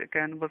that paint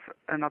again with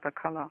another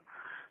color.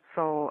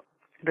 So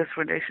this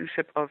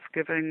relationship of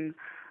giving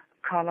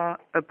color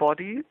a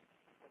body,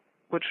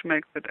 which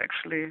makes it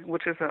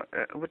which is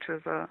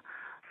a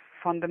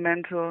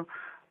fundamental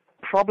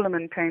problem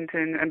in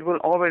painting, and will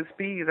always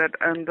be that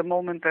the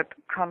moment that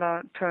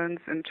color turns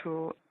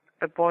into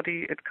a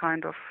body, it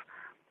kind of,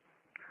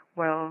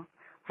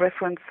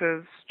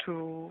 references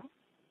to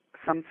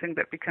something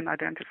that we can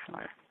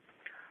identify.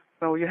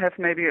 So you have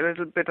maybe a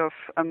little bit of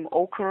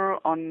ochre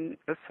on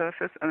the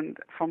surface, and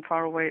from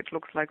far away it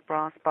looks like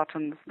brass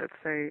buttons, let's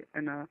say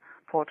in a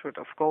portrait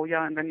of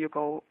Goya, and then you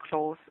go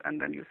close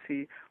and then you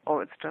see,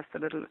 it's just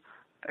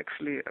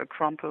a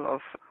crumple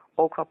of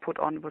ochre put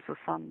on with the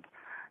sun.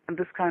 And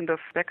this kind of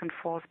back and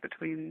forth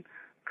between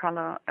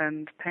color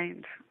and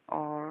paint,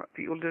 or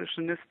the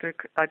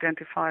illusionistic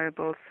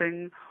identifiable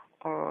thing,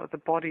 or the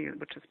body,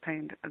 which is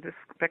paint, this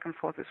back and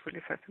forth is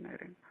really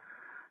fascinating.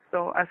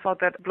 So I thought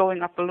that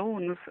blowing up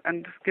balloons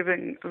and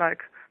giving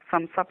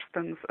some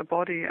substance a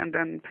body and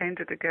then paint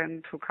it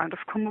again to kind of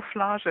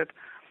camouflage it.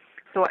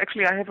 So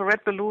actually I have a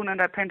red balloon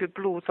and I painted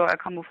blue, so I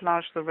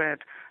camouflage the red.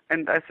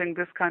 And I think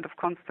this kind of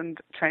constant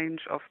change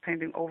of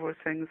painting over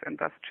things and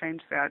thus change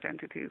their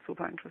identity is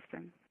super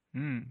interesting.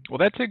 Well,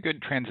 that's a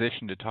good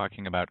transition to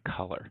talking about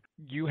color.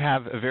 You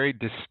have a very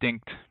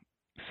distinct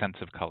sense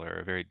of color,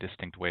 a very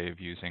distinct way of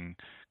using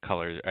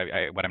color.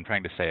 What I'm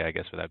trying to say, I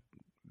guess, without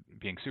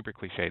being super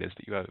cliched, is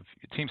that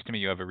it seems to me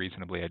you have a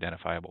reasonably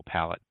identifiable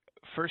palette.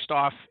 First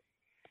off,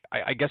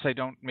 I guess I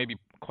don't maybe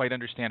quite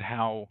understand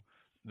how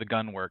the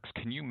gun works.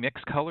 Can you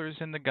mix colors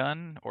in the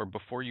gun, or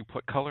before you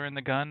put color in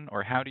the gun,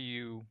 or how do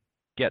you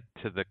get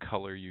to the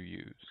color you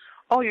use?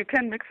 Oh, you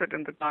can mix it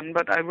in the gun,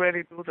 but I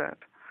rarely do that.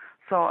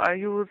 So I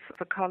use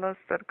the colors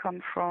that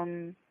come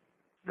from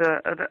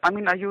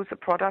I use a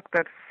product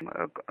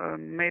that's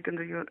made in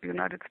the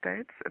United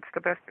States. It's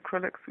the best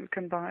acrylics you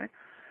can buy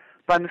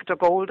by Mr.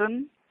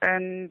 Golden.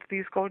 And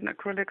these golden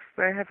acrylics,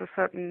 they have a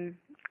certain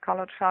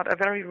color chart. I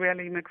very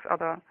rarely mix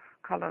other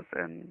colors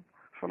in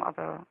from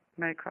other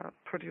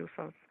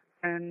producers.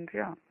 And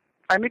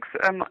I mix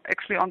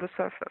actually on the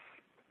surface,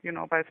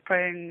 by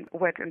spraying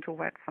wet into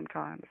wet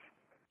sometimes.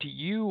 Do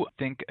you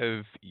think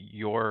of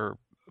your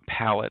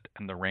palette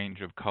and the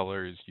range of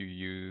colors you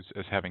use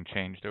as having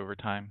changed over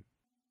time?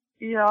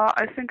 Yeah,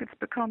 I think it's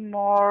become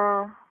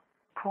more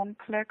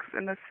complex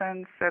in the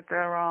sense that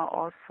there are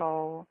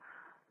also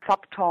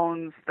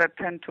subtones that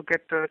tend to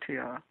get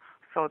dirtier.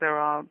 So there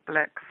are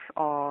blacks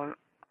or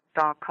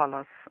dark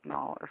colors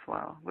now as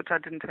well, which I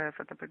didn't have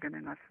at the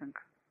beginning, I think.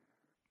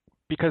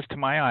 Because to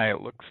my eye,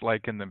 it looks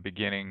like in the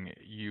beginning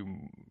you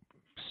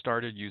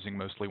started using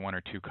mostly one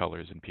or two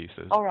colors in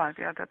pieces. Oh, right.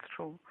 Yeah, that's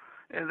true.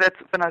 That's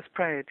when I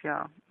sprayed.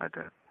 Yeah, I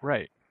did.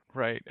 Right.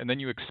 And then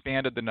you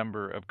expanded the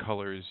number of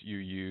colors you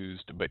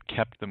used, but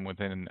kept them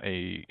within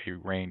a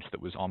range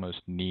that was almost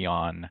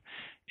neon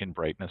in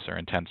brightness or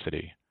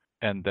intensity.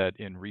 And that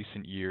in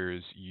recent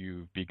years,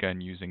 you've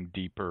begun using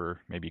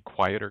deeper, maybe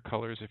quieter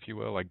colors, if you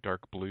will, like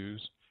dark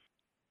blues.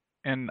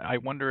 And I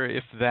wonder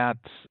if that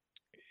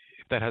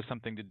has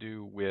something to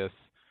do with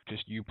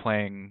just you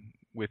playing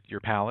with your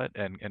palette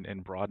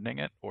and broadening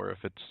it, or if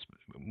it's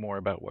more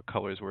about what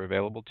colors were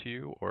available to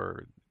you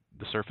or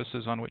the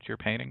surfaces on which you're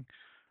painting.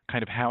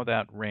 Kind of how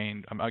that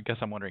range, I guess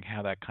I'm wondering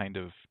how that kind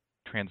of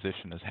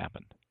transition has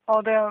happened.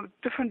 Oh, there are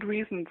different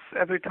reasons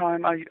every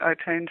time I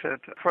change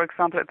it. For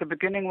example, at the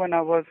beginning when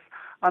I was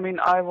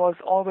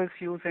always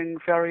using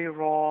very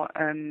raw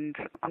and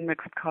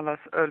unmixed colors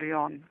early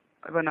on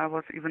when I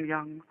was even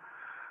young.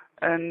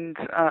 And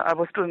I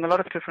was doing a lot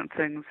of different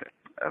things.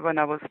 When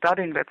I was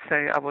studying, let's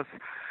say,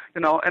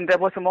 and there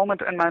was a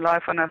moment in my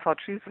life when I thought,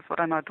 Jesus, what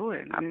am I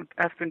doing?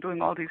 I've been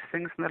doing all these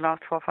things in the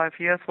last 4 or 5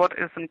 years. What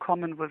is in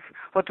common with,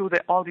 what do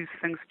all these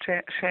things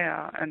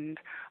share? And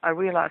I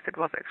realized it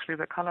was actually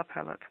the color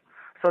palette.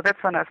 So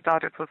that's when I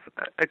started with,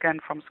 again,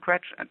 from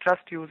scratch,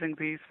 just using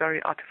these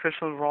very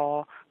artificial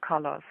raw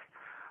colors.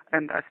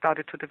 And I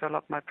started to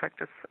develop my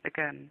practice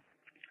again.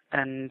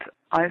 And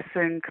I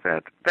think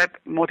that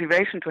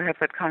motivation to have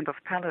that kind of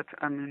palette,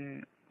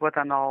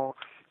 whether now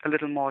a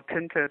little more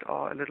tinted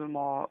or a little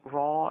more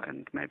raw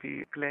and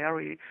maybe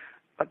glary,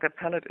 but the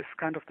palette is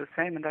kind of the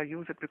same, and I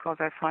use it because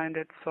I find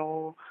it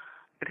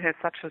has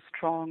such a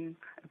strong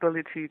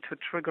ability to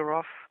trigger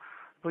off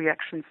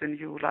reactions in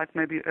you, like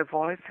maybe a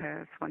voice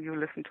has when you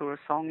listen to a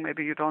song.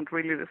 Maybe you don't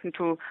really listen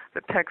to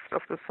the text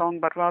of the song,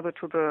 but rather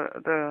to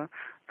the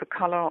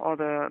color or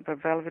the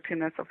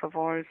velvetiness of the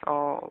voice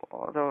or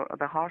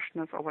the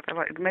harshness or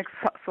whatever. It makes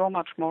so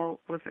much more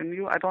within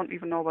you. I don't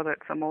even know whether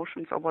it's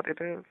emotions or what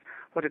it is,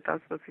 what it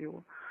does with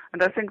you.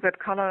 And I think that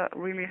color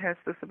really has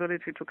this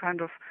ability to kind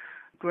of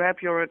grab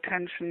your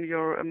attention,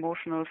 your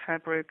emotional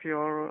fabric,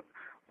 your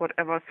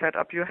whatever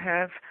setup you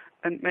have,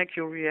 and make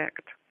you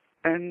react.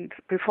 And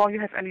before you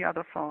have any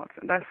other thoughts.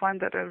 And I find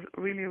that a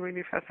really,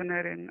 really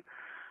fascinating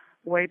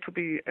way to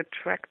be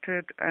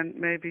attracted and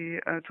maybe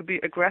to be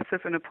aggressive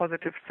in a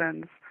positive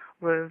sense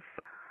with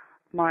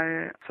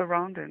my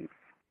surroundings.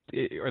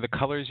 Are the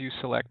colors you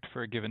select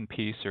for a given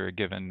piece or a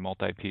given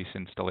multi-piece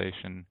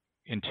installation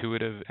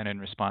intuitive and in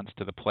response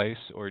to the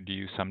place, or do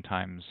you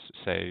sometimes,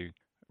 say,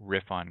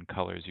 riff on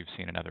colors you've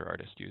seen another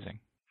artist using?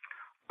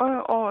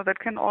 Oh, that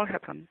can all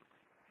happen.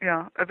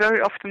 Yeah,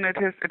 very often it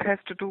has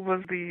to do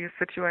with the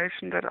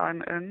situation that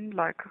I'm in,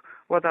 like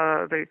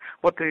whether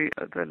what the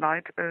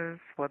light is,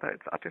 whether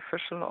it's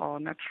artificial or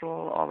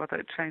natural, or whether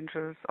it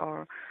changes,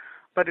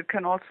 but it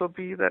can also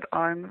be that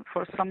I'm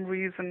for some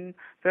reason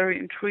very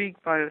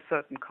intrigued by a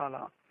certain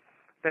color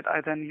that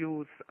I then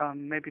use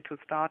maybe to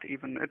start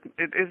even.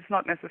 It is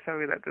not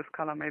necessary that this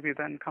color maybe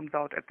then comes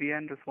out at the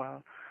end as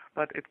well,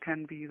 but it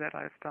can be that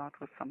I start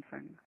with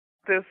something.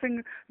 The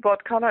thing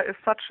about color is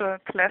such a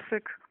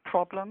classic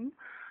problem.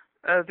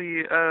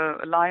 The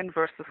line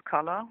versus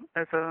color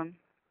as a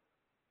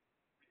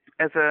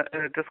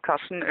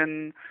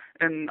discussion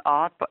in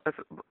art,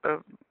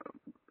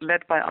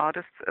 led by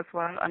artists as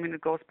well. I mean, it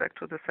goes back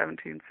to the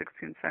 17th,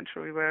 16th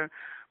century, where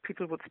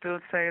people would still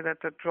say that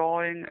the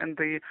drawing and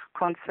the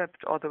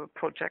concept or the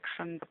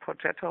projection, the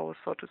progetto,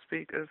 so to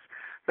speak, is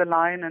the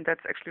line, and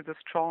that's actually the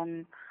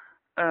strong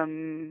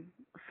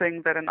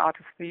thing that an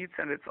artist needs,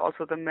 and it's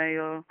also the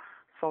male,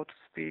 so to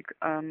speak,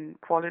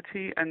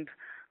 quality. And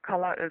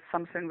color is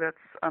something that's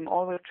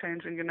always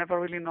changing. You never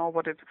really know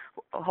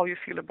how you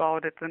feel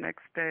about it the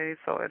next day.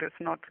 So it is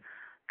not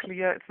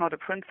clear. It's not a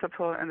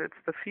principle, and it's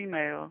the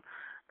female.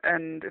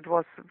 And it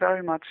was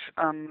very much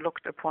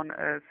looked upon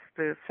as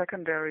the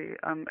secondary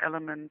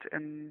element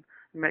in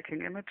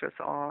making images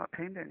or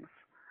paintings.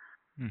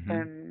 Mm-hmm.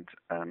 And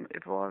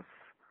it was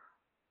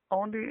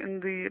only in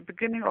the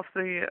beginning of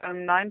the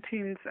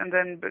 19th and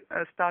then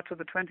start to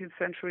the 20th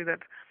century that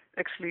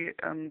actually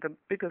the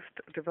biggest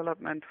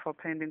development for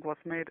painting was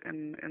made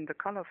in the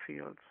color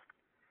fields.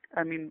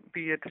 I mean,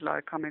 be it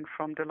like coming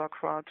from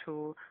Delacroix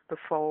to the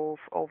Fauve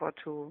over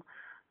to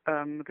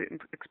the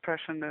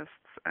Expressionists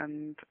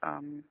and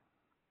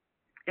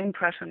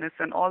Impressionists,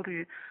 and all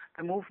the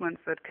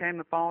movements that came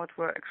about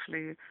were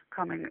actually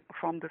coming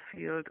from the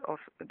field of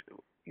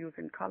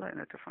using color in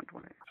a different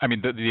way. I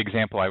mean, the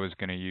example I was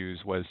going to use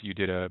was you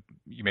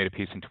made a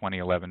piece in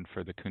 2011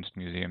 for the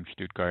Kunstmuseum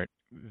Stuttgart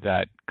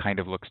that kind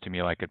of looks to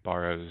me like it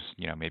borrows,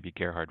 maybe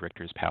Gerhard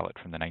Richter's palette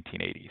from the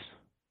 1980s.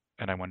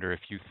 And I wonder if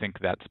you think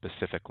that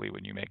specifically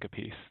when you make a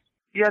piece.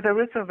 Yeah,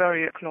 there is a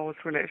very close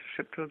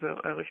relationship to the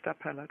Richter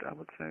palette, I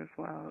would say as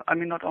well. I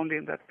mean, not only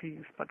in that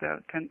piece, but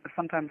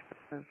sometimes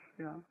there is,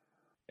 yeah.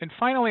 And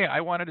finally,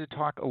 I wanted to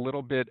talk a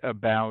little bit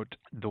about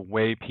the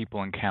way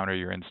people encounter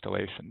your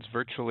installations.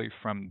 Virtually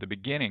from the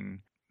beginning,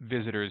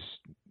 visitors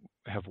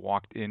have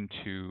walked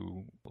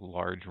into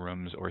large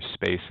rooms or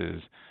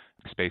spaces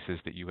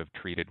that you have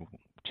treated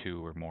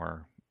 2 or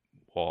more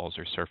walls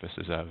or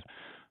surfaces of.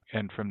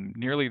 And from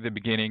nearly the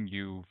beginning,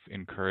 you've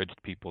encouraged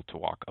people to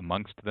walk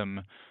amongst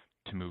them,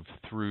 to move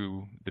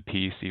through the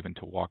piece, even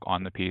to walk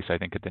on the piece. I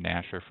think at the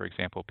Nasher, for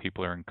example,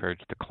 people are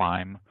encouraged to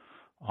climb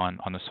on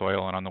the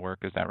soil and on the work.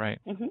 Is that right?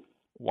 Mm-hmm.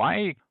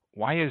 Why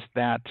is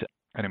that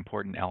an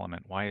important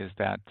element? Why is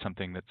that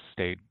something that's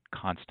stayed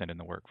constant in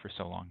the work for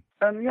so long?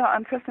 Yeah,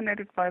 I'm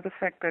fascinated by the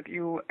fact that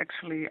you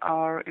actually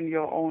are in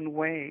your own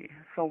way.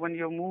 So when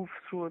you move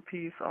through a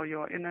piece or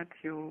you're in it,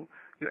 you're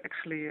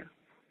actually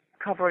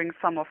covering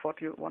some of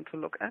what you want to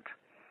look at.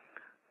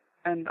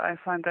 And I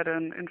find that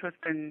an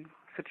interesting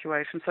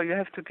situation. So you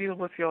have to deal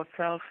with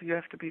yourself. You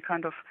have to be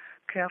kind of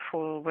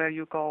careful where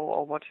you go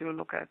or what you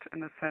look at,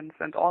 in a sense.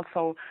 And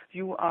also,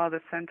 you are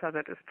the center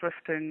that is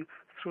drifting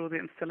through the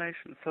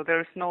installation. So there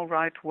is no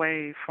right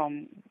way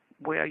from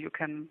where you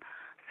can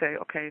say,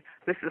 okay,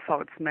 this is how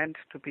it's meant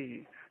to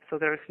be. So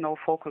there is no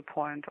focal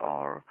point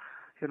or,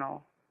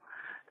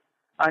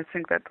 I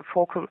think that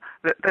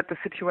that the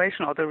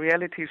situation or the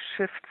reality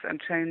shifts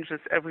and changes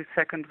every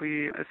second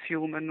we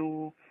assume a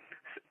new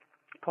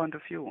point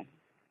of view.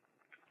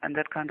 And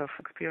that kind of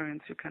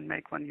experience you can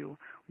make when you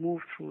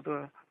move through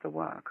the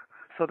work.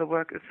 So the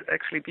work is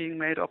actually being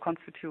made or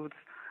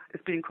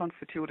is being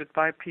constituted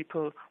by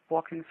people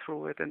walking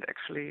through it and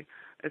actually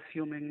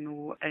assuming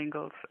new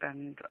angles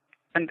and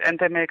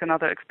they make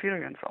another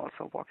experience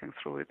also walking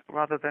through it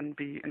rather than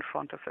be in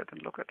front of it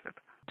and look at it.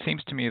 It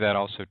seems to me that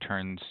also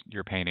turns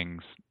your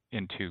paintings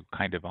into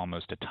kind of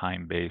almost a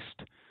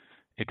time-based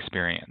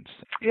experience.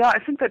 Yeah, I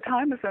think that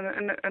time is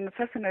a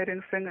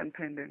fascinating thing in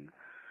painting.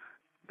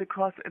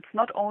 Because it's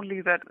not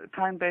only that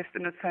time-based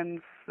in a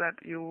sense that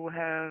you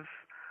have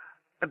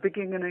a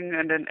beginning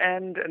and an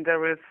end, and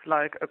there is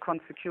like a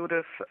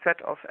consecutive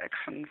set of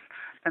actions.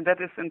 And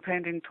that is in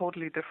painting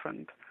totally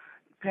different.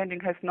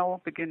 Painting has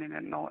no beginning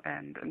and no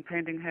end, and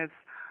painting has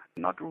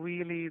not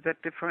really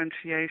that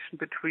differentiation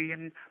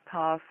between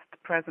past,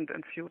 present,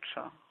 and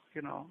future,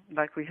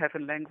 like we have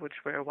in language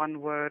where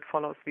one word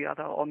follows the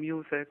other, or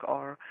music,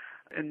 or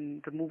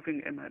in the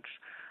moving image.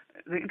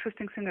 The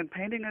interesting thing in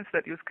painting is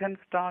that you can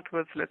start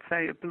with, let's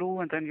say, a blue,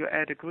 and then you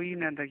add a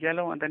green and a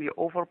yellow, and then you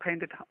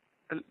overpaint it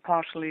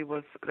partially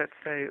with, let's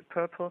say,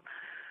 purple.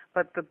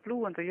 But the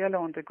blue and the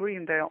yellow and the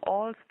green, they are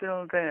all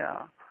still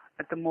there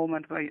at the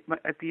moment,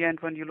 at the end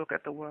when you look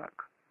at the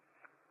work.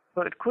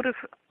 So it could have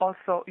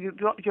also,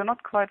 you're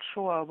not quite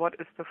sure what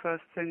is the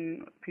first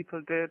thing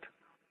people did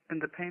in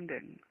the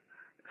painting.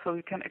 So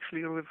you can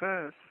actually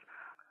reverse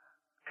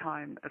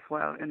time as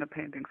well in a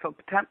painting. So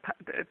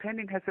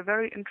painting has a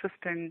very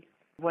interesting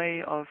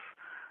way of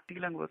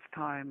dealing with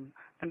time.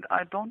 And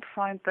I don't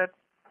find that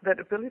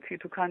ability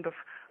to kind of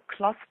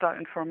cluster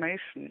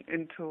information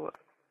into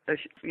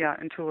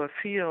a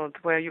field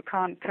where you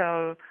can't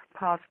tell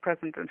past,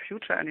 present, and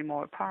future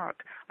anymore apart.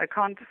 I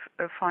can't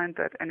find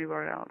that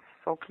anywhere else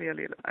so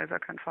clearly as I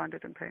can find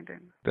it in painting.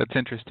 That's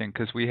interesting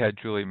because we had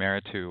Julie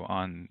Maritou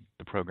on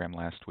the program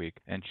last week,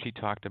 and she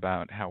talked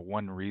about how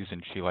one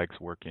reason she likes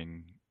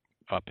working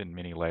up in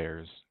many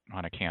layers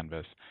on a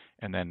canvas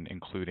and then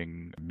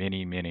including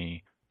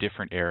many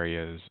different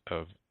areas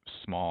of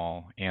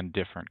small and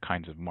different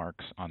kinds of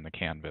marks on the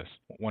canvas.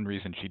 One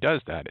reason she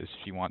does that is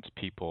she wants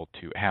people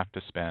to have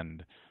to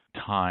spend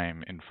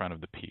time in front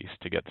of the piece,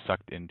 to get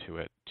sucked into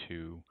it,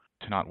 to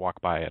not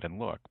walk by it and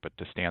look, but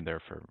to stand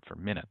there for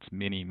minutes,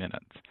 many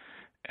minutes.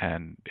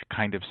 And it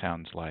kind of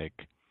sounds like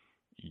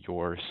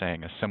you're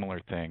saying a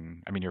similar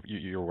thing. I mean,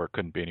 your work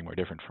couldn't be any more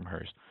different from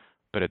hers,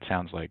 but it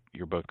sounds like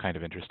you're both kind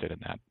of interested in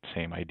that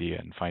same idea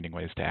and finding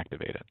ways to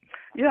activate it.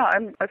 Yeah,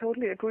 I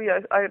totally agree.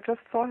 I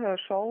just saw her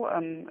show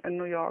in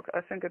New York.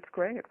 I think it's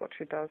great what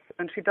she does,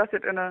 and she does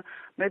it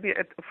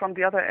from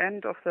the other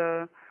end of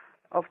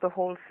the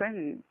whole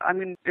thing. I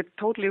mean, it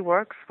totally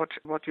works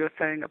what you're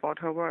saying about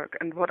her work.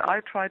 And what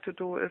I try to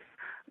do is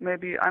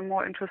maybe I'm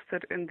more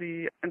interested in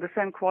the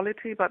same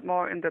quality, but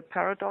more in the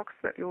paradox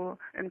that you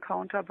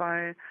encounter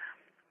by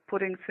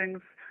putting things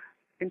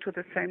into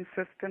the same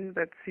system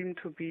that seem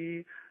to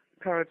be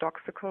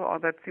paradoxical or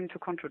that seem to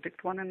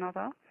contradict one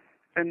another.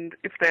 And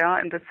if they are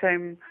in the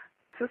same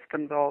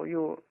system, though,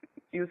 you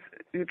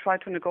try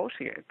to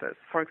negotiate this.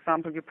 For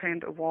example, you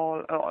paint a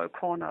wall or a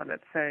corner,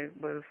 let's say,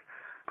 with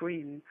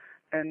green,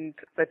 and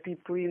that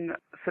deep green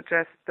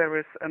suggests there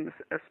is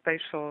a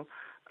spatial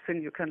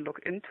thing you can look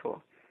into.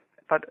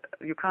 But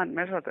you can't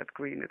measure that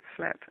green. It's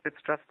flat.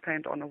 It's just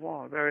paint on a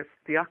wall. Whereas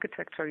the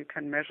architecture you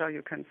can measure.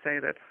 You can say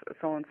that's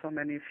so and so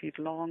many feet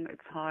long.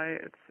 It's high.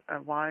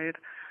 It's wide,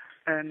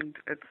 and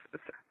it's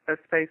a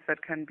space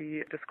that can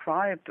be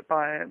described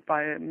by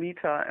a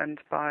meter and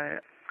by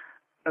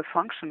a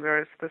function,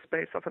 whereas the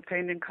space of a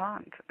painting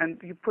can't. And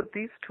you put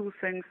these two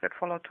things that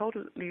follow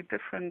totally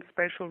different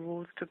spatial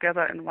rules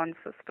together in one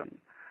system.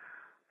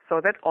 So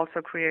that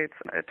also creates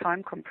a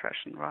time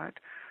compression, right?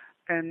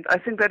 And I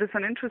think that is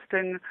an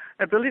interesting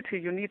ability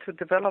you need to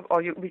develop,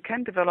 or we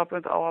can develop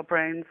with our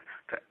brains,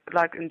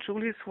 like in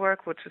Julie's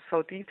work, which is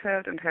so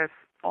detailed and has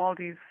all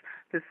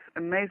this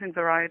amazing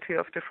variety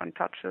of different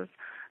touches,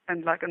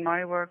 and like in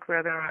my work,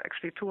 where there are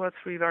actually two or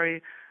three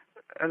very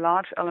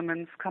large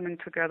elements coming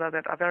together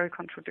that are very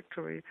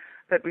contradictory,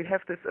 that we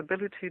have this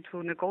ability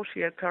to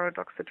negotiate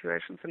paradox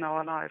situations in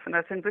our life. And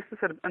I think this is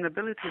an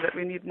ability that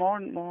we need more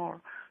and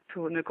more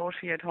to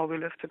negotiate how we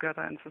live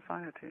together in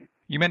society.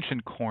 You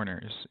mentioned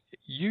corners.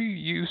 You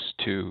used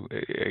to,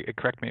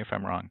 correct me if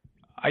I'm wrong,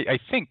 I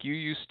think you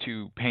used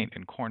to paint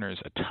in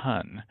corners a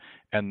ton,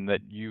 and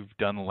that you've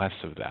done less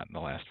of that in the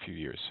last few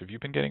years. Have you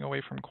been getting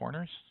away from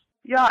corners?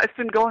 Yeah, it's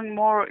been going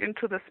more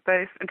into the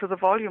space, into the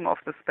volume of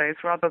the space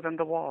rather than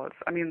the walls.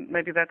 I mean,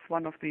 maybe that's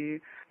one of the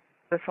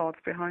thoughts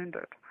behind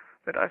it,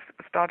 that I've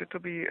started to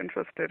be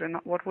interested in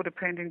what would a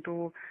painting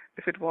do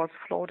if it was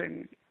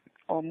floating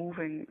or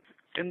moving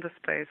in the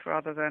space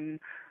rather than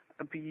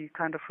be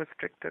kind of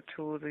restricted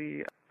to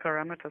the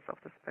parameters of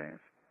the space.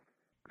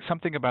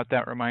 Something about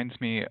that reminds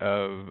me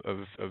of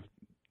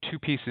two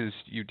pieces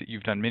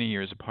you've done many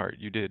years apart.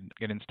 You did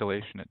an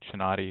installation at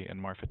Chinati in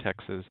Marfa,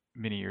 Texas,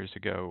 many years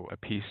ago, a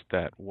piece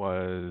that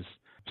was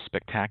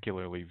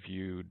spectacularly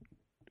viewed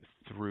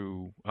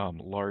through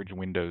large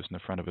windows in the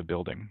front of a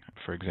building,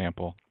 for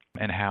example,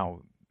 and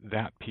how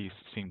that piece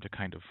seemed to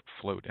kind of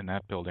float in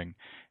that building.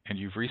 And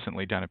you've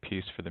recently done a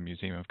piece for the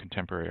Museum of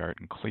Contemporary Art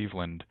in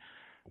Cleveland,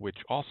 which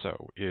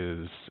also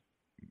is,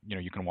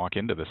 you can walk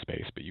into the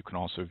space, but you can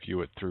also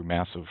view it through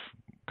massive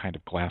kind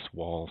of glass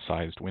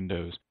wall-sized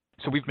windows.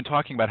 So we've been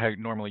talking about how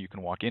normally you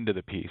can walk into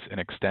the piece and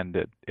extend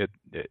it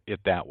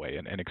that way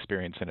and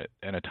experience it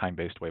in a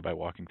time-based way by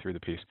walking through the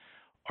piece.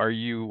 Are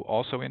you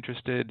also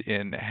interested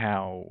in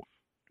how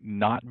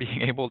not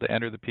being able to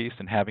enter the piece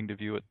and having to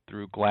view it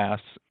through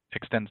glass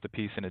extends the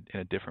piece in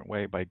a different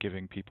way by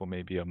giving people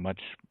maybe a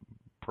much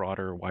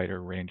broader,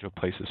 wider range of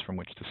places from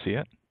which to see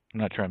it? I'm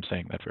not sure I'm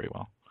saying that very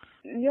well.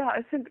 Yeah,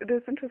 I think it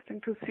is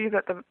interesting to see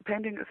that the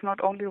painting is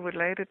not only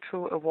related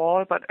to a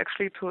wall, but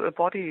actually to a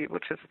body,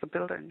 which is the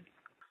building.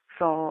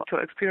 So to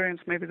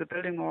experience maybe the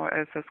building more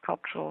as a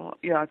sculptural,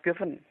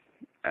 given.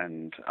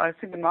 And I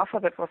think in Marfa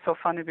that was so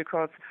funny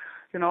because,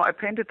 I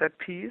painted that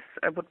piece.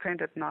 I would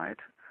paint at night,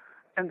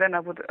 and then I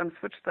would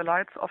switch the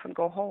lights off and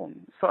go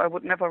home. So I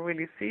would never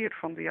really see it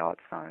from the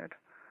outside.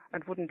 I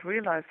wouldn't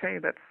realize, hey,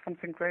 that's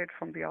something great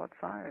from the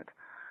outside.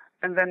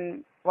 And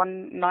then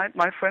one night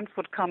my friends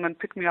would come and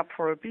pick me up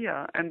for a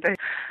beer, and they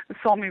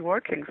saw me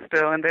working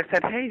still, and they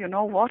said, hey, you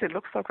know what, it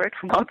looks so great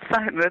from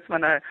outside. And that's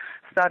when I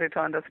started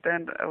to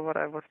understand what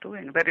I was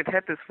doing, that it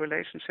had this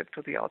relationship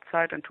to the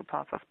outside and to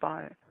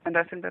passers-by. And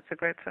I think that's a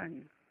great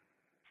thing.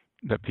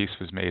 The piece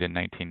was made in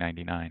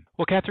 1999.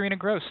 Well, Katharina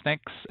Grosse,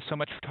 thanks so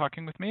much for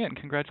talking with me, and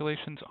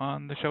congratulations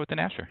on the show at the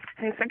Nasher.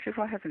 Hey, thank you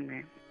for having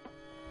me.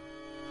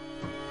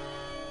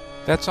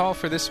 That's all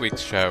for this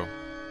week's show.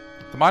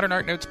 The Modern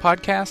Art Notes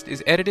podcast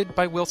is edited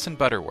by Wilson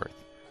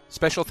Butterworth.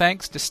 Special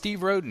thanks to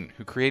Steve Roden,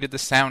 who created the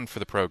sound for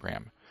the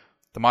program.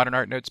 The Modern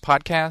Art Notes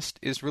podcast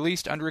is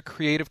released under a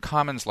Creative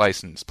Commons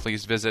license.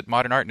 Please visit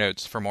Modern Art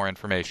Notes for more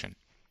information.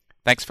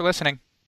 Thanks for listening.